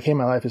and be like, hey,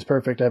 my life is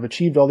perfect, I've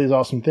achieved all these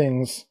awesome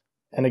things,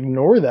 and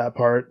ignore that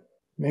part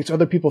makes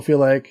other people feel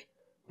like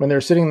when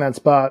they're sitting in that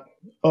spot,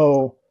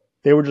 oh,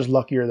 they were just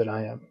luckier than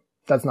I am.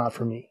 That's not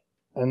for me.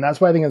 And that's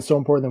why I think it's so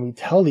important that we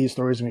tell these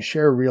stories and we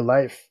share real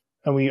life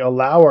and we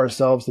allow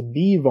ourselves to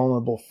be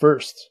vulnerable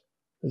first,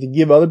 to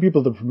give other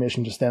people the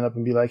permission to stand up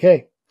and be like,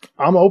 hey,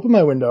 I'm going to open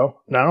my window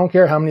and I don't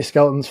care how many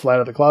skeletons fly out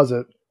of the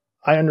closet.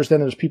 I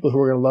understand there's people who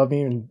are going to love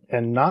me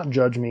and not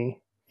judge me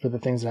for the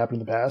things that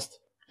happened in the past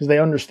because they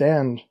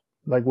understand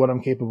what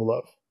I'm capable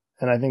of.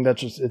 And I think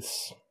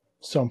it's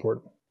so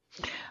important.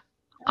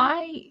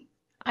 I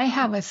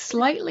have a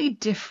slightly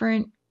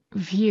different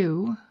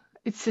view.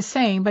 It's the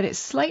same, but it's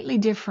slightly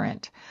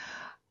different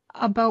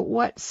about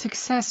what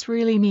success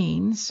really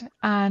means.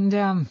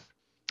 And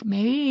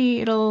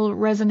maybe it'll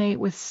resonate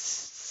with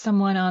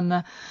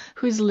someone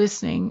who's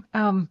listening.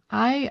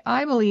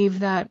 I believe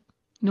that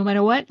no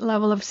matter what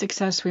level of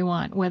success we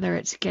want, whether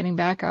it's getting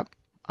back up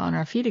on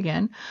our feet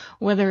again,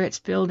 whether it's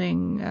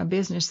building a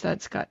business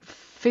that's got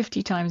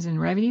 50 times in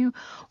revenue,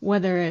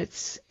 whether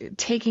it's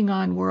taking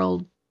on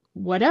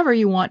whatever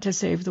you want to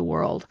save the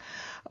world,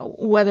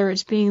 whether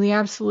it's being the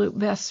absolute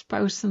best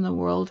spouse in the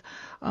world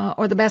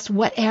or the best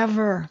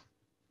whatever.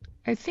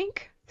 I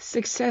think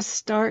success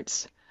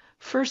starts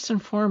first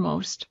and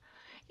foremost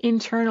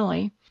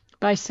internally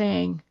by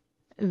saying,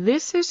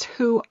 this is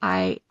who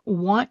I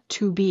want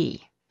to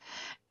be.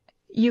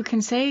 You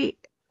can say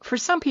for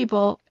some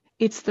people,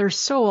 it's their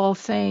soul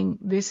saying,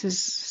 this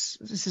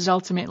is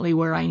ultimately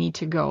where I need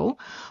to go.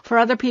 For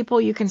other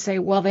people, you can say,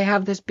 well, they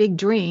have this big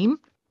dream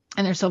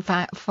and they're so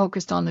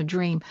focused on the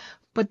dream.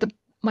 But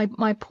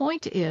my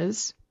point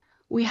is,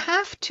 we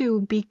have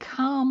to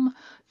become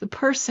the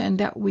person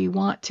that we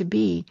want to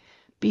be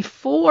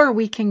before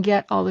we can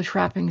get all the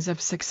trappings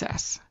of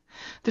success.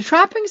 The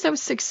trappings of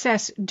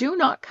success do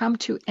not come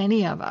to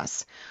any of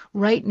us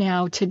right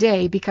now,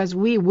 today, because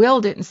we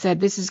willed it and said,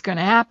 this is going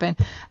to happen,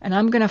 and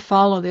I'm going to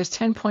follow this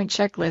 10-point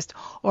checklist,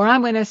 or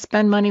I'm going to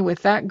spend money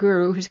with that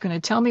guru who's going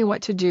to tell me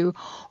what to do,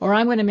 or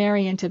I'm going to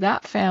marry into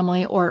that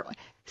family, or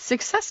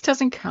success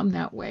doesn't come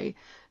that way.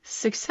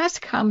 Success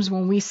comes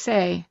when we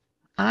say,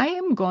 I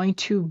am going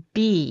to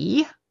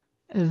be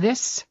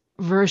this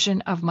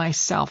version of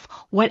myself,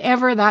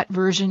 whatever that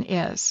version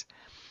is.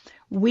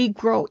 We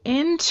grow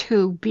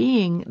into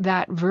being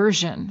that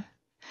version.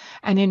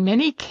 And in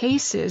many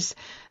cases,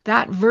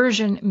 that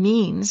version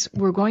means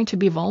we're going to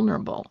be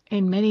vulnerable.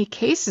 In many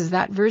cases,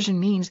 that version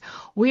means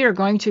we are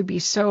going to be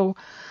so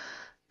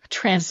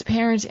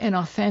transparent and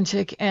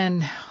authentic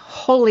and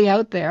wholly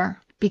out there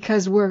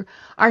because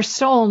our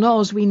soul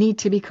knows we need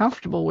to be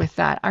comfortable with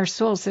that. Our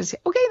soul says,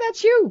 okay,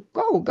 that's you.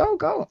 Go, go,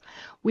 go.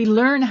 We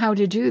learn how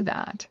to do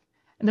that.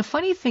 And the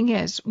funny thing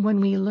is, when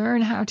we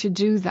learn how to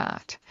do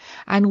that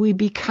and we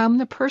become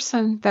the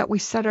person that we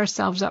set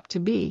ourselves up to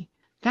be,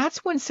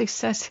 that's when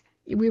success,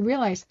 we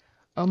realize,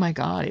 oh my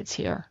God, it's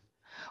here.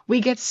 We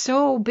get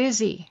so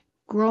busy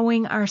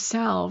growing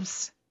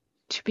ourselves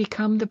to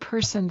become the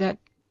person that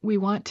we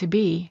want to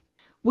be.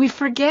 We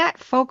forget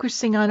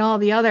focusing on all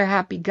the other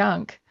happy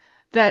gunk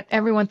that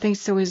everyone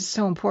thinks is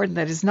so important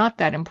that is not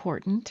that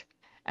important.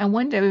 And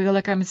one day we will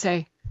look up and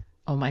say,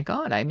 oh my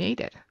God, I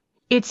made it.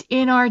 It's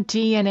in our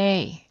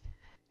DNA.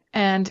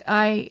 And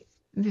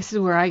this is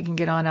where I can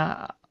get on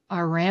a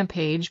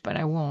rampage, but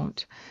I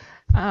won't.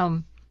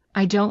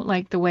 I don't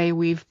like the way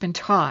we've been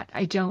taught.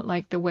 I don't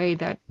like the way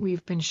that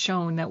we've been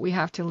shown that we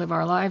have to live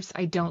our lives.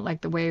 I don't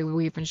like the way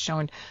we've been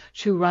shown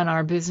to run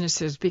our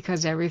businesses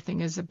because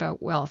everything is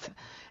about wealth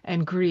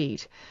and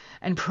greed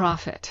and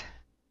profit.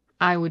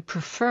 I would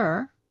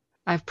prefer,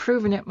 I've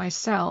proven it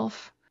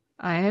myself,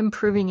 I am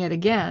proving it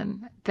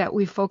again, that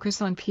we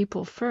focus on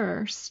people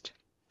first.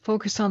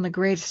 Focus on the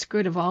greatest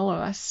good of all of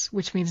us,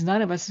 which means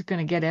none of us is going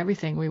to get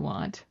everything we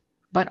want,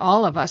 but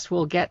all of us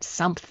will get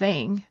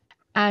something,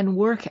 and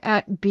work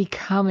at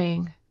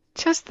becoming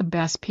just the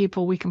best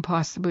people we can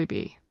possibly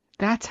be.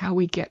 That's how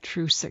we get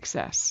true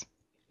success,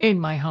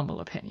 in my humble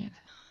opinion.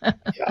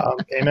 Yeah,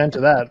 amen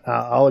to that.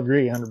 I'll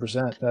agree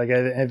 100%. Like,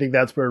 I think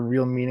that's where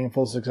real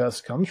meaningful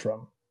success comes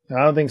from. And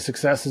I don't think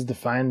success is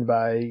defined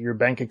by your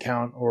bank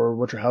account or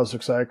what your house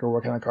looks like or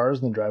what kind of car is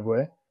in the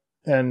driveway.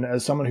 And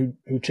as someone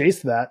who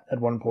chased that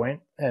at one point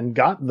and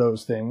got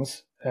those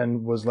things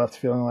and was left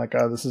feeling like,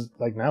 oh, this is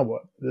like, now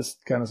what? This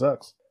kind of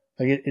sucks.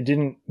 Like it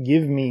didn't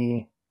give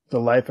me the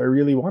life I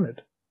really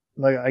wanted.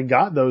 Like I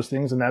got those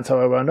things and that's how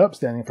I wound up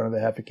standing in front of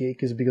the half a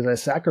cake, is because I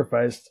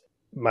sacrificed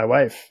my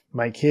wife,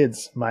 my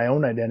kids, my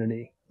own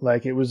identity.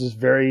 Like it was this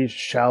very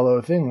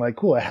shallow thing. Like,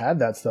 cool, I had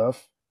that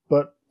stuff,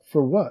 but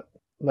for what?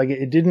 Like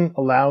it didn't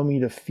allow me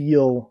to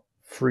feel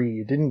free.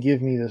 It didn't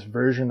give me this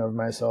version of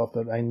myself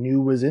that I knew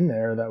was in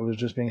there that was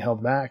just being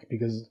held back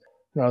because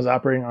I was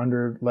operating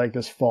under like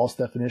this false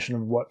definition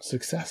of what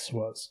success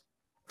was.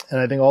 And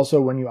I think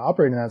also when you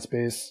operate in that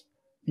space,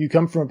 you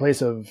come from a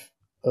place of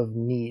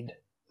need.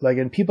 Like,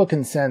 and people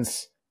can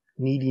sense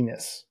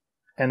neediness,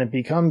 and it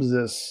becomes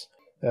this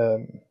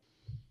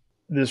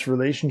this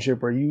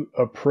relationship where you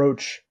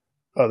approach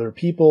other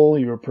people,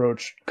 you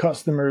approach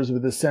customers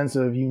with a sense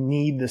of you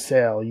need the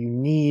sale, you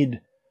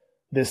need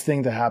this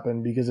thing to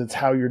happen because it's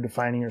how you're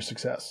defining your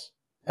success.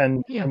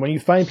 And when you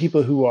find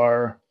people who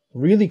are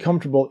really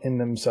comfortable in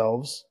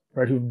themselves,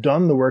 right, who've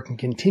done the work and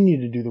continue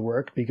to do the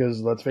work,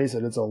 because let's face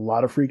it, it's a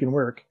lot of freaking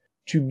work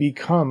to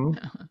become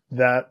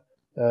that,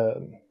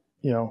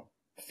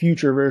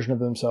 future version of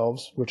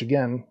themselves, which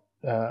again,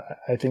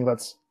 I think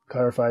let's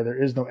clarify,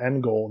 there is no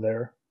end goal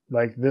there.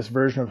 Like this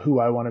version of who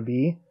I want to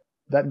be,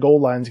 that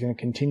goal line is going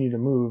to continue to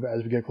move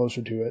as we get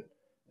closer to it,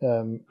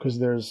 because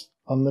there's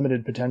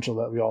unlimited potential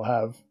that we all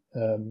have.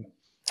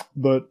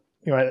 But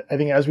I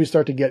think as we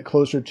start to get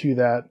closer to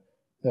that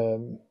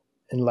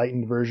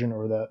enlightened version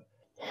or that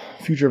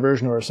future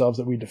version of ourselves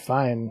that we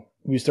define,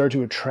 we start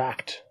to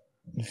attract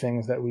the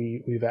things that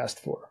we've asked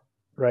for,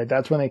 right?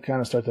 That's when they kind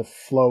of start to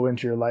flow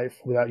into your life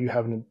without you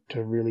having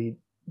to really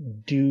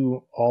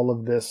do all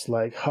of this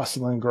like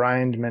hustle and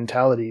grind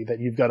mentality that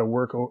you've got to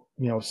work,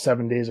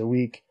 7 days a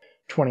week,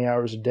 20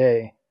 hours a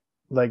day.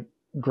 Like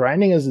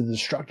grinding is a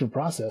destructive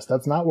process.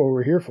 That's not what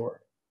we're here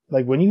for.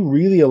 Like when you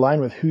really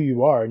align with who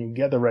you are and you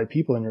get the right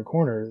people in your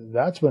corner,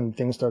 that's when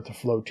things start to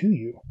flow to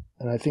you.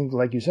 And I think,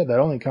 like you said, that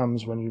only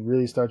comes when you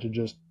really start to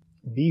just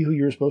be who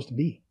you're supposed to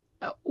be.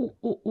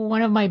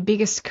 One of my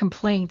biggest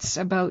complaints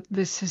about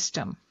the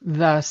system,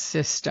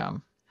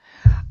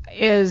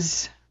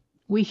 is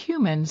we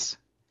humans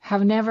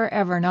have never,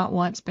 ever, not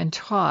once been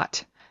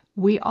taught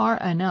we are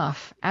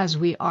enough as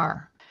we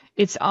are.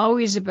 It's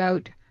always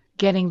about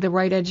getting the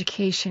right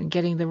education,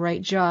 getting the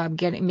right job,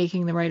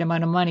 making the right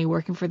amount of money,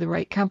 working for the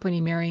right company,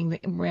 marrying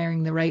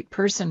the right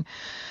person,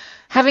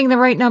 having the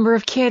right number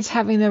of kids,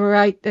 having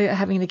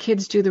the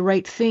kids do the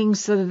right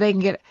things so that they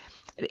can get.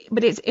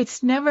 But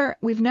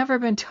we've never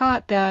been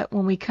taught that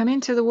when we come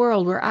into the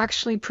world, we're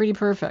actually pretty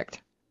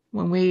perfect.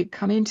 When we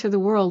come into the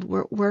world,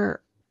 we're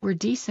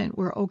decent,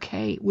 we're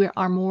okay, we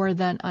are more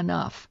than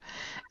enough.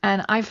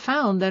 And I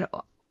found that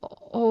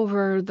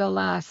over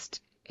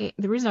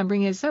the reason I'm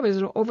bringing this up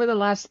is over the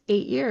last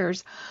 8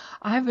 years,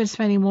 I've been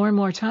spending more and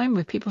more time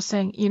with people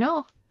saying, you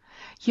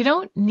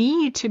don't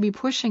need to be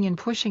pushing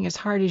as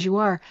hard as you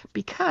are,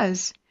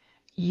 because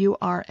you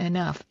are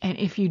enough. And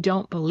if you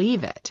don't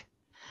believe it,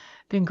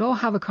 then go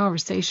have a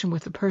conversation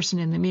with the person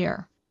in the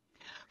mirror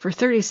for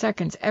 30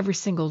 seconds every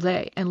single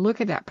day and look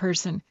at that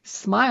person,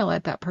 smile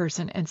at that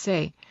person and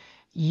say,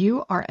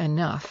 you are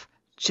enough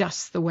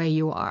just the way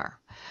you are.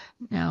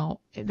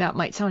 Now, that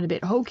might sound a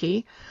bit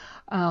hokey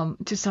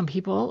to some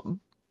people,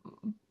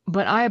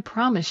 but I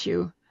promise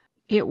you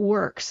it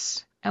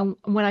works. And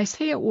when I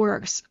say it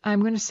works, I'm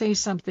going to say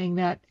something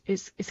that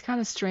is kind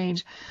of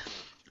strange.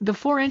 The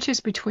 4 inches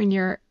between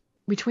your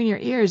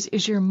ears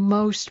is your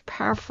most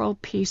powerful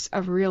piece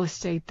of real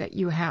estate that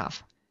you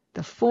have.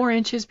 The 4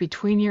 inches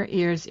between your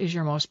ears is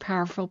your most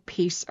powerful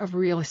piece of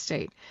real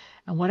estate.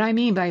 And what I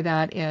mean by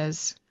that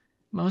is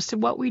most of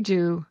what we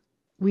do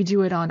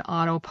it on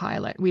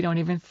autopilot. We don't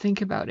even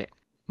think about it.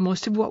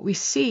 Most of what we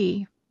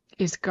see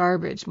is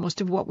garbage. Most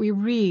of what we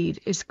read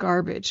is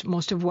garbage.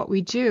 Most of what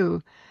we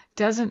do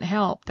doesn't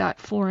help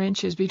that 4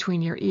 inches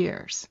between your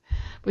ears.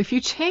 But if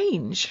you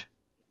change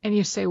and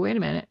you say, wait a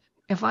minute,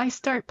 if I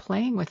start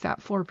playing with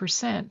that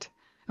 4%,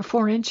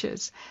 4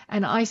 inches,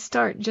 and I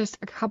start just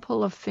a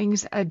couple of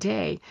things a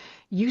day,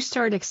 you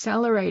start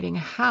accelerating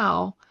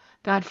how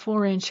that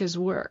 4 inches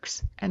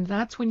works. And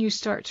that's when you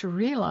start to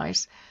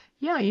realize,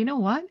 yeah, you know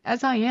what?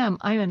 As I am,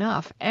 I'm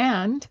enough.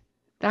 And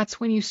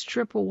that's when you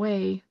strip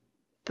away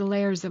the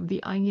layers of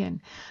the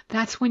onion.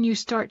 That's when you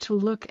start to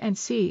look and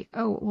see,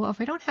 oh, well,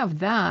 if I don't have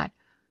that,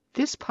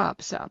 this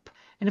pops up.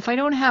 And if I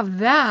don't have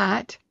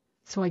that,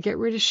 so I get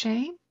rid of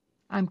shame,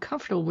 I'm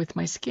comfortable with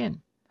my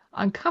skin.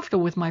 I'm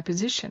comfortable with my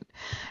position.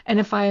 And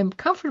if I am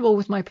comfortable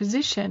with my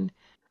position,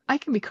 I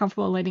can be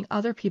comfortable letting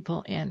other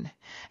people in.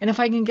 And if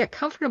I can get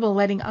comfortable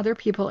letting other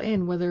people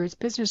in, whether it's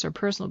business or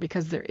personal,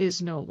 because there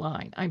is no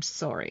line, I'm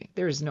sorry,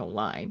 there is no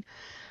line,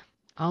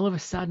 all of a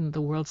sudden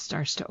the world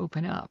starts to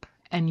open up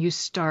and you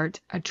start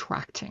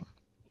attracting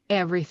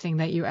everything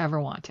that you ever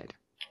wanted.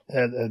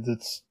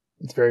 It's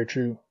very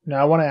true.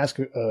 Now, I want to ask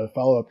a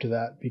follow-up to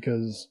that,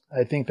 because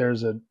I think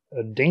there's a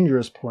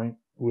dangerous point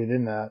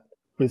within that,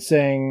 with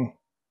saying,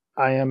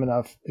 I am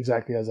enough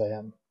exactly as I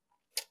am.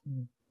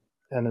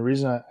 And the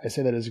reason I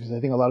say that is because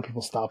I think a lot of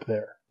people stop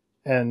there.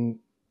 And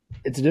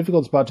it's a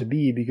difficult spot to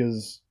be,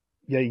 because,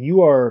 yeah,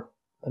 you are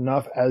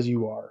enough as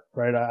you are,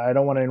 right? I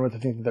don't want anyone to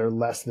think that they're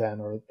less than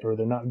or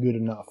they're not good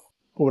enough.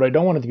 But what I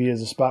don't want it to be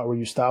is a spot where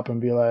you stop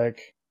and be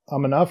like,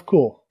 I'm enough,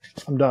 cool,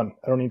 I'm done,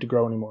 I don't need to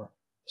grow anymore.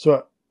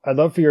 So I'd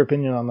love for your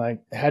opinion on,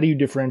 like, how do you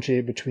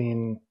differentiate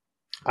between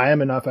I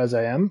am enough as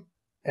I am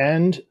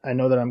and I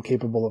know that I'm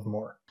capable of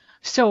more?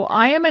 So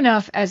I am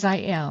enough as I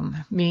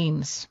am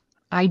means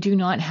I do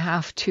not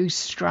have to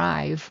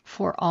strive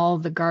for all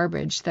the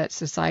garbage that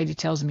society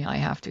tells me I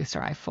have to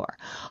strive for.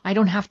 I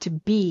don't have to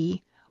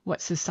be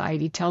what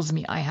society tells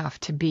me I have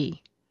to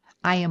be.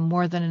 I am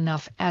more than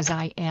enough as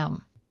I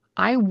am.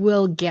 I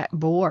will get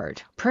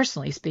bored.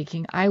 Personally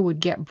speaking, I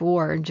would get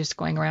bored just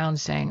going around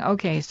saying,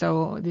 okay,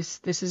 so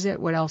this is it.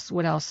 What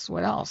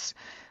else?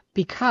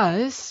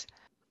 Because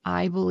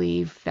I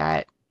believe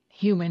that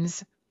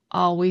humans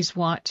always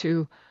want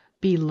to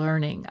be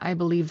learning. I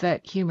believe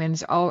that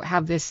humans all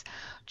have this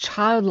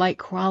childlike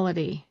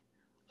quality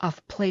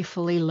of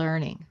playfully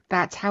learning.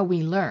 That's how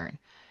we learn.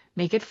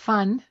 Make it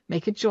fun,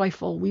 make it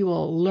joyful. We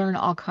will learn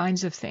all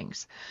kinds of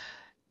things.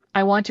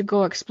 I want to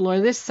go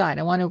explore this side.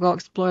 I want to go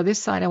explore this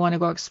side. I want to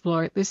go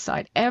explore this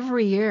side.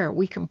 Every year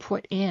we can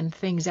put in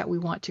things that we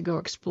want to go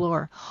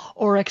explore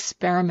or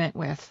experiment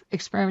with.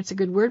 Experiment's a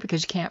good word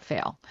because you can't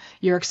fail.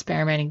 You're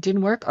experimenting.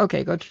 Didn't work?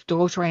 Okay,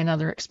 go try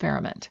another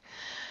experiment.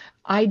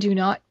 I do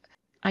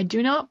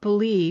not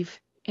believe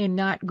in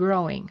not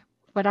growing,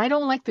 but I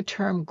don't like the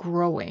term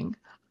growing.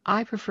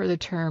 I prefer the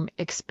term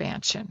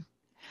expansion.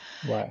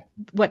 Why?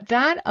 What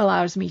that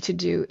allows me to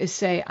do is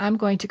say, I'm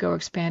going to go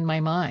expand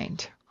my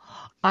mind.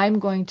 I'm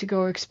going to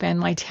go expand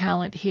my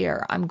talent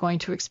here. I'm going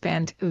to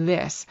expand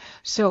this.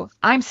 So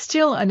I'm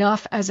still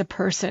enough as a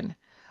person.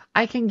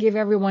 I can give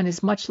everyone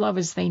as much love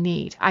as they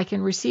need. I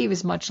can receive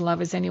as much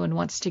love as anyone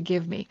wants to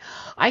give me.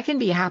 I can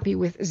be happy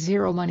with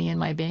zero money in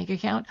my bank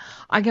account.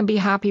 I can be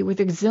happy with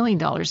 $1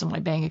 zillion in my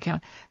bank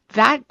account.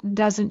 That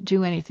doesn't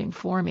do anything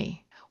for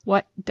me.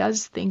 What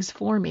does things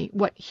for me,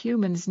 what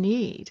humans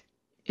need,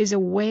 is a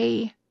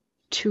way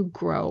to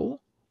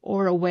grow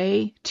or a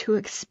way to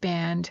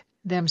expand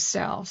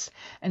themselves.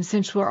 And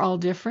since we're all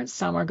different,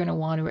 some are going to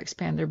want to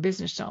expand their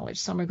business knowledge.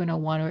 Some are going to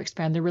want to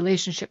expand their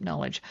relationship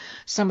knowledge.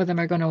 Some of them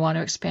are going to want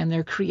to expand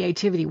their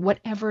creativity,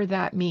 whatever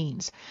that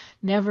means.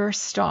 Never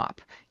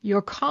stop.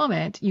 Your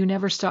comment, you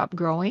never stop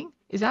growing,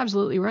 is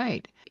absolutely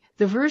right.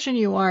 The version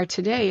you are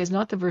today is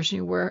not the version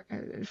you were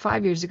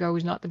 5 years ago,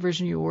 is not the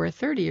version you were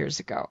 30 years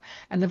ago.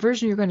 And the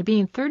version you're going to be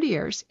in 30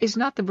 years is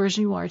not the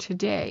version you are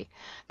today.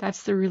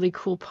 That's the really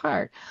cool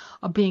part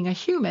of being a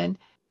human,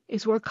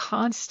 is we're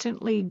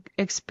constantly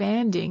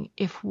expanding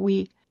if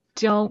we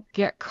don't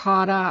get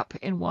caught up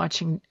in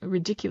watching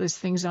ridiculous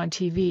things on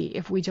TV,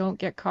 if we don't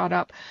get caught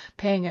up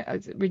paying a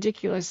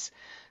ridiculous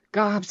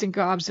gobs and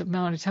gobs of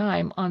amount of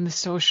time on the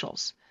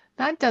socials.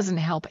 That doesn't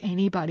help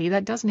anybody.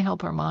 That doesn't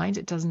help our minds.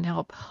 It doesn't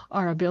help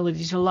our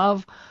ability to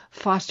love,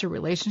 foster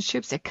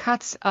relationships. It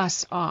cuts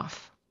us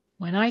off.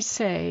 When I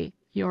say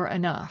you're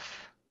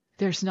enough,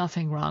 there's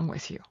nothing wrong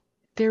with you.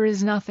 There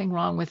is nothing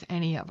wrong with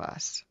any of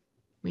us.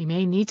 We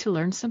may need to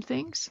learn some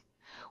things.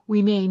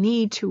 We may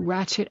need to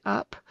ratchet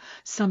up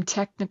some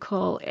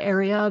technical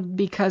area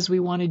because we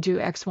want to do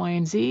X, Y,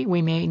 and Z.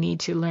 We may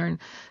need to learn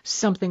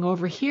something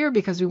over here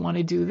because we want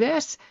to do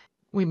this.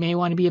 We may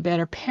want to be a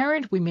better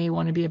parent. We may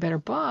want to be a better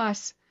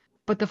boss.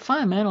 But the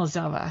fundamentals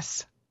of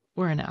us,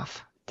 we're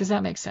enough. Does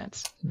that make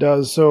sense? It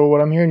does. So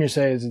what I'm hearing you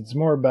say is it's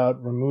more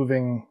about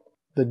removing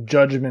the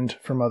judgment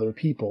from other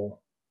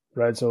people,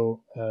 right?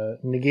 So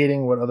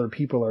negating what other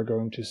people are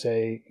going to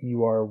say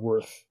you are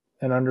worth,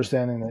 and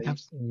understanding that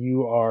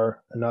you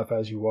are enough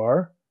as you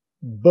are,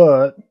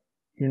 but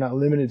you're not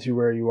limited to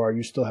where you are.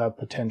 You still have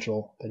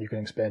potential that you can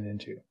expand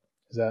into.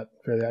 Is that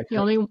fairly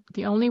accurate?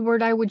 The only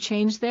word I would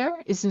change there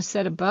is,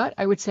 instead of but,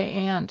 I would say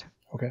and.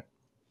 Okay.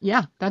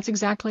 Yeah, that's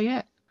exactly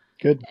it.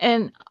 Good.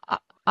 And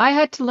I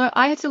had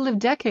to live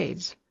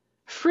decades,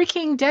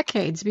 freaking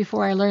decades,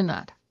 before I learned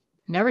that.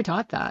 Never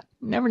taught that.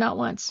 Never, not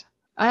once.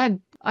 I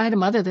had a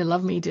mother that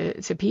loved me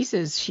to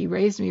pieces. She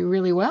raised me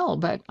really well,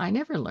 but I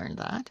never learned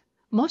that.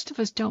 Most of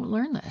us don't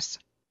learn this.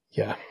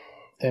 Yeah.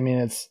 I mean,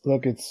 it's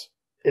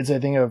I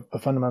think a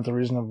fundamental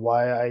reason of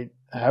why I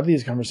have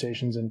these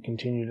conversations and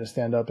continue to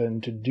stand up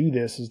and to do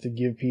this is to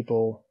give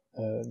people,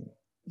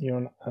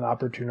 an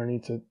opportunity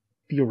to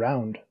be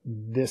around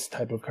this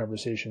type of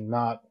conversation.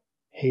 Not,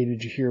 hey,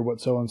 did you hear what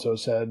so-and-so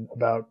said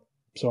about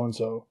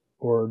so-and-so?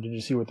 Or did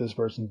you see what this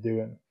person's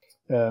doing?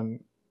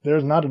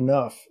 There's not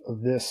enough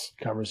of this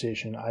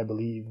conversation, I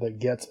believe, that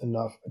gets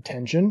enough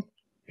attention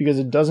because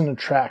it doesn't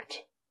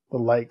attract the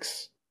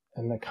likes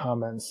and the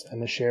comments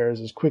and the shares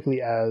as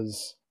quickly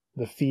as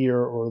the fear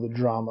or the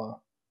drama.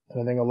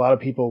 And I think a lot of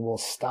people will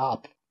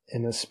stop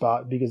in this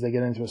spot because they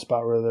get into a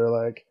spot where they're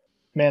like,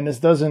 man, this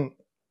doesn't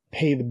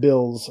pay the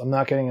bills. I'm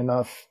not getting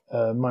enough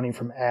money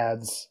from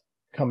ads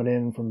coming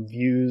in, from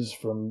views,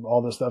 from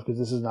all this stuff, because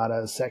this is not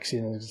as sexy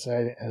and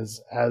exciting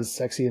as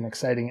sexy and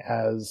exciting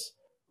as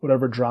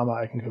whatever drama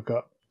I can cook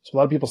up. So a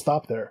lot of people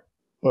stop there.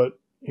 But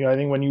I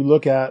think when you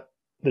look at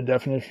the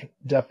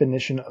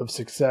definition of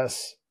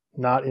success,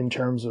 not in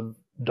terms of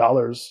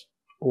dollars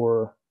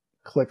or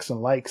clicks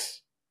and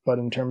likes, but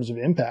in terms of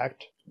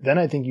impact, then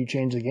I think you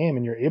change the game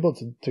and you're able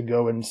to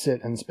go and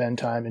sit and spend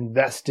time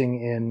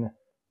investing in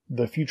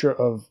the future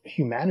of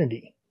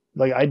humanity.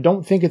 Like, I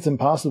don't think it's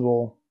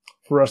impossible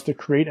for us to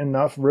create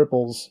enough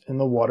ripples in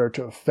the water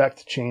to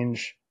affect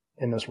change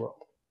in this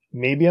world.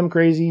 Maybe I'm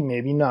crazy,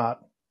 maybe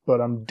not, but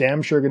I'm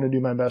damn sure going to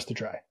do my best to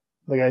try.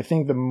 Like, I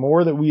think the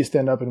more that we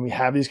stand up and we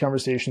have these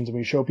conversations and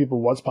we show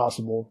people what's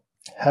possible,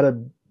 how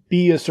to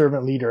be a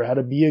servant leader, how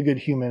to be a good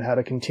human, how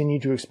to continue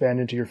to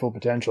expand into your full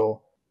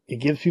potential, it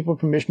gives people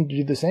permission to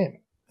do the same.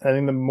 I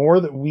think the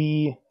more that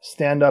we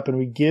stand up and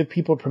we give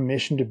people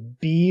permission to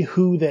be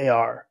who they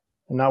are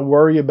and not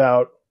worry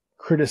about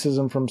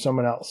criticism from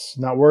someone else,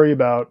 not worry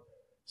about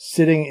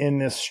sitting in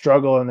this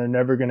struggle and they're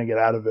never going to get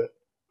out of it,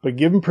 but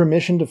give them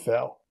permission to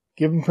fail,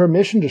 give them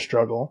permission to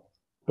struggle,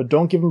 but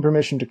don't give them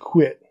permission to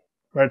quit,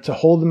 right? To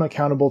hold them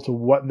accountable to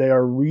what they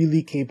are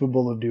really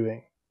capable of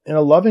doing in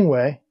a loving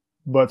way,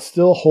 but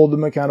still hold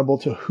them accountable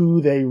to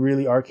who they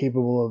really are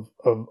capable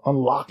of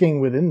unlocking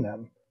within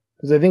them.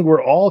 Because I think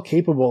we're all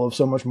capable of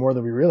so much more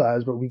than we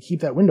realize, but we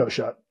keep that window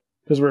shut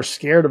because we're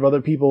scared of other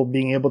people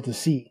being able to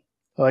see.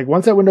 Like,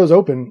 once that window's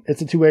open,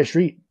 it's a two-way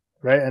street,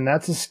 right? And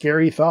that's a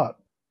scary thought.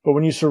 But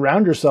when you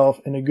surround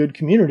yourself in a good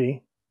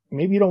community,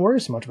 maybe you don't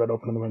worry so much about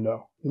opening the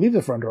window. You leave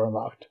the front door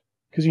unlocked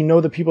because you know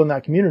the people in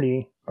that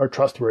community are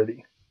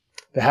trustworthy.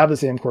 They have the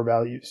same core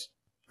values.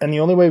 And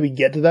the only way we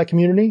get to that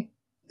community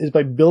is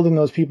by building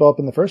those people up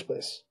in the first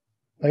place.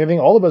 Like, I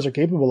think all of us are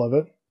capable of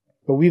it,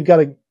 but we've got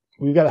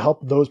to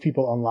help those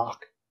people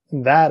unlock.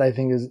 And that, I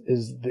think,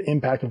 is the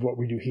impact of what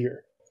we do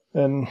here.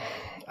 And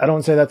I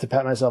don't say that to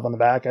pat myself on the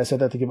back. I said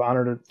that to give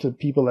honor to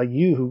people like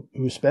you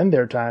who spend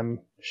their time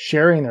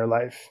sharing their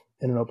life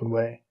in an open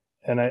way.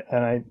 And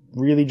I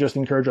really just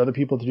encourage other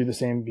people to do the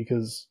same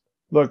because,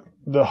 look,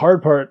 the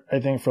hard part, I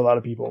think, for a lot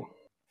of people,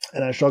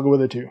 and I struggle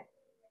with it too,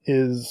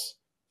 is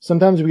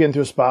sometimes we get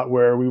into a spot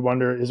where we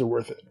wonder, is it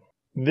worth it?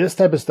 This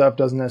type of stuff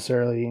doesn't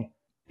necessarily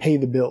pay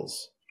the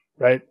bills,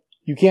 right?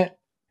 You can't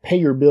pay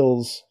your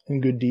bills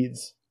in good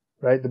deeds.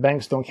 right? The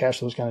banks don't cash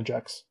those kind of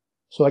checks.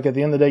 So like at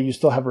the end of the day, you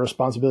still have a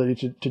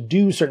responsibility to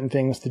do certain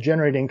things, to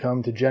generate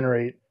income, to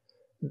generate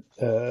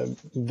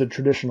the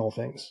traditional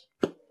things.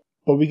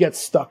 But we get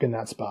stuck in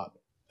that spot.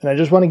 And I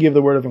just want to give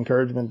the word of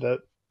encouragement that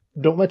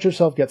don't let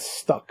yourself get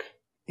stuck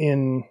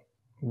in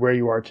where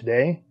you are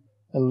today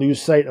and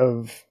lose sight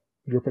of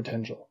your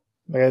potential.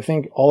 Like I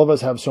think all of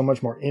us have so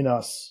much more in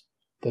us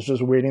that's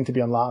just waiting to be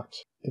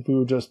unlocked. If we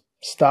would just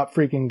stop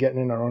freaking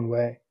getting in our own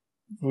way,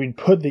 if we'd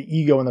put the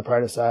ego and the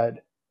pride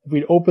aside, if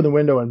we'd open the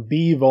window and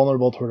be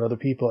vulnerable toward other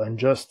people and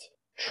just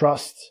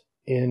trust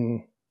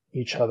in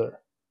each other,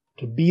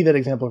 to be that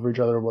example for each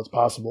other of what's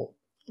possible.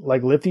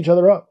 Like lift each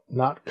other up,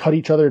 not cut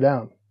each other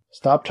down.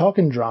 Stop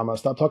talking drama,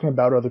 stop talking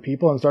about other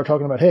people and start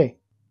talking about, hey,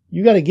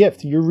 you got a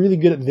gift, you're really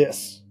good at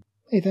this.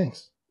 Hey,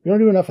 thanks. We don't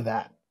do enough of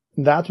that.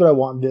 And that's what I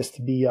want this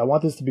to be. I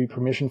want this to be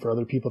permission for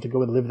other people to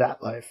go and live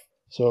that life.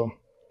 So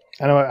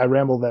I know I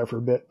rambled there for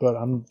a bit, but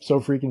I'm so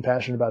freaking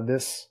passionate about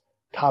this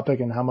topic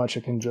and how much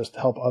it can just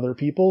help other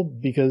people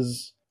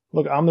because,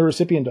 look, I'm the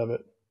recipient of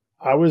it.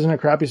 I was in a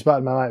crappy spot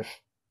in my life.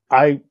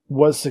 I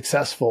was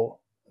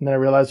successful, and then I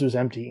realized it was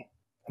empty.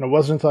 And it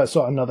wasn't until I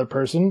saw another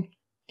person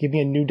give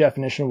me a new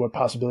definition of what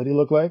possibility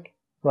looked like,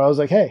 where I was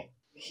like, hey,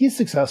 he's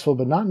successful,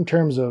 but not in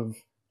terms of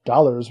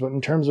dollars, but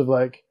in terms of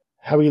like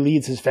how he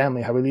leads his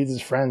family, how he leads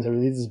his friends, how he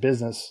leads his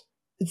business.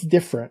 It's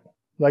different.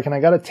 Like, and I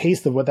got a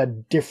taste of what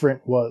that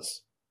different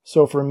was.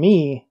 So for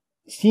me,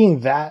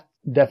 seeing that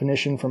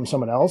definition from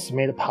someone else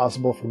made it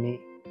possible for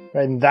me,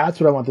 right? And that's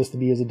what I want this to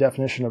be, is a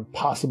definition of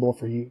possible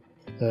for you.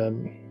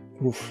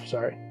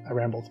 Sorry, I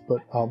rambled,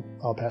 but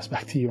I'll pass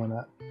back to you on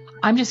that.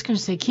 I'm just going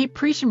to say, keep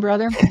preaching,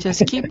 brother.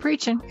 Just keep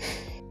preaching.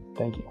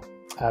 Thank you.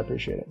 I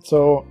appreciate it.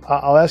 So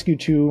I'll ask you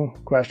 2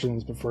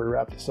 questions before we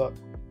wrap this up.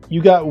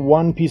 You got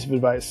one piece of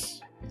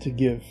advice to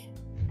give.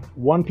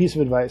 One piece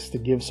of advice to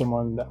give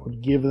someone that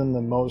would give them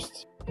the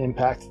most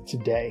impact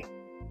today.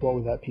 What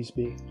would that piece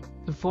be?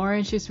 The 4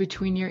 inches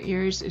between your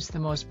ears is the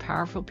most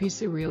powerful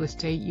piece of real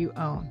estate you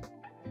own.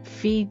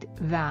 Feed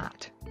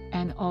that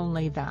and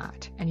only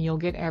that, and you'll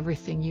get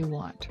everything you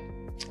want.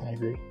 I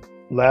agree.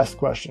 Last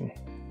question.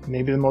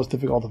 Maybe the most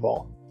difficult of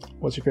all.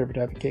 What's your favorite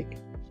type of cake?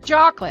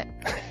 Chocolate.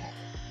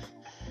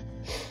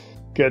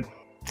 Good.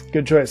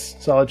 Good choice.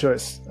 Solid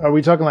choice. Are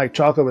we talking like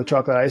chocolate with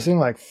chocolate icing?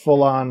 Like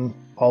full on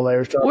all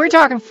layers chocolate? We're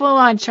talking full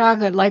on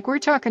chocolate. Like we're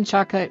talking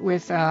chocolate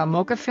with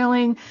mocha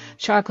filling,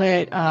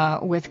 chocolate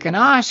with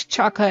ganache,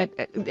 chocolate.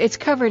 It's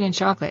covered in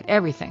chocolate.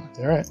 Everything.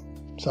 All right.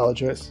 Solid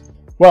choice.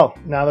 Well,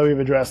 now that we've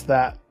addressed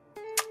that,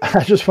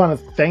 I just want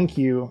to thank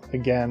you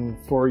again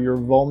for your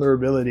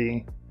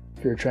vulnerability,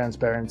 for your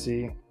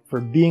transparency, for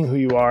being who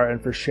you are,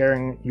 and for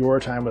sharing your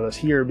time with us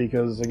here,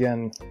 because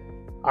again,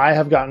 I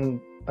have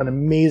gotten an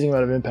amazing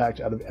amount of impact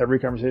out of every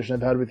conversation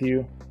I've had with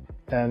you,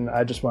 and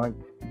I just want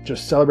to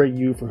just celebrate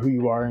you for who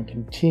you are and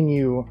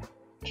continue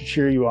to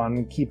cheer you on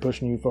and keep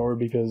pushing you forward,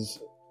 because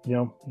you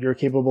know you're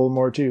capable of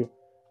more too,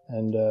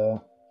 and I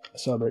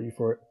celebrate you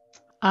for it.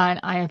 And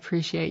I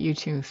appreciate you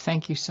too.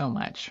 Thank you so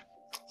much.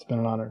 It's been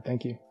an honor.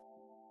 Thank you.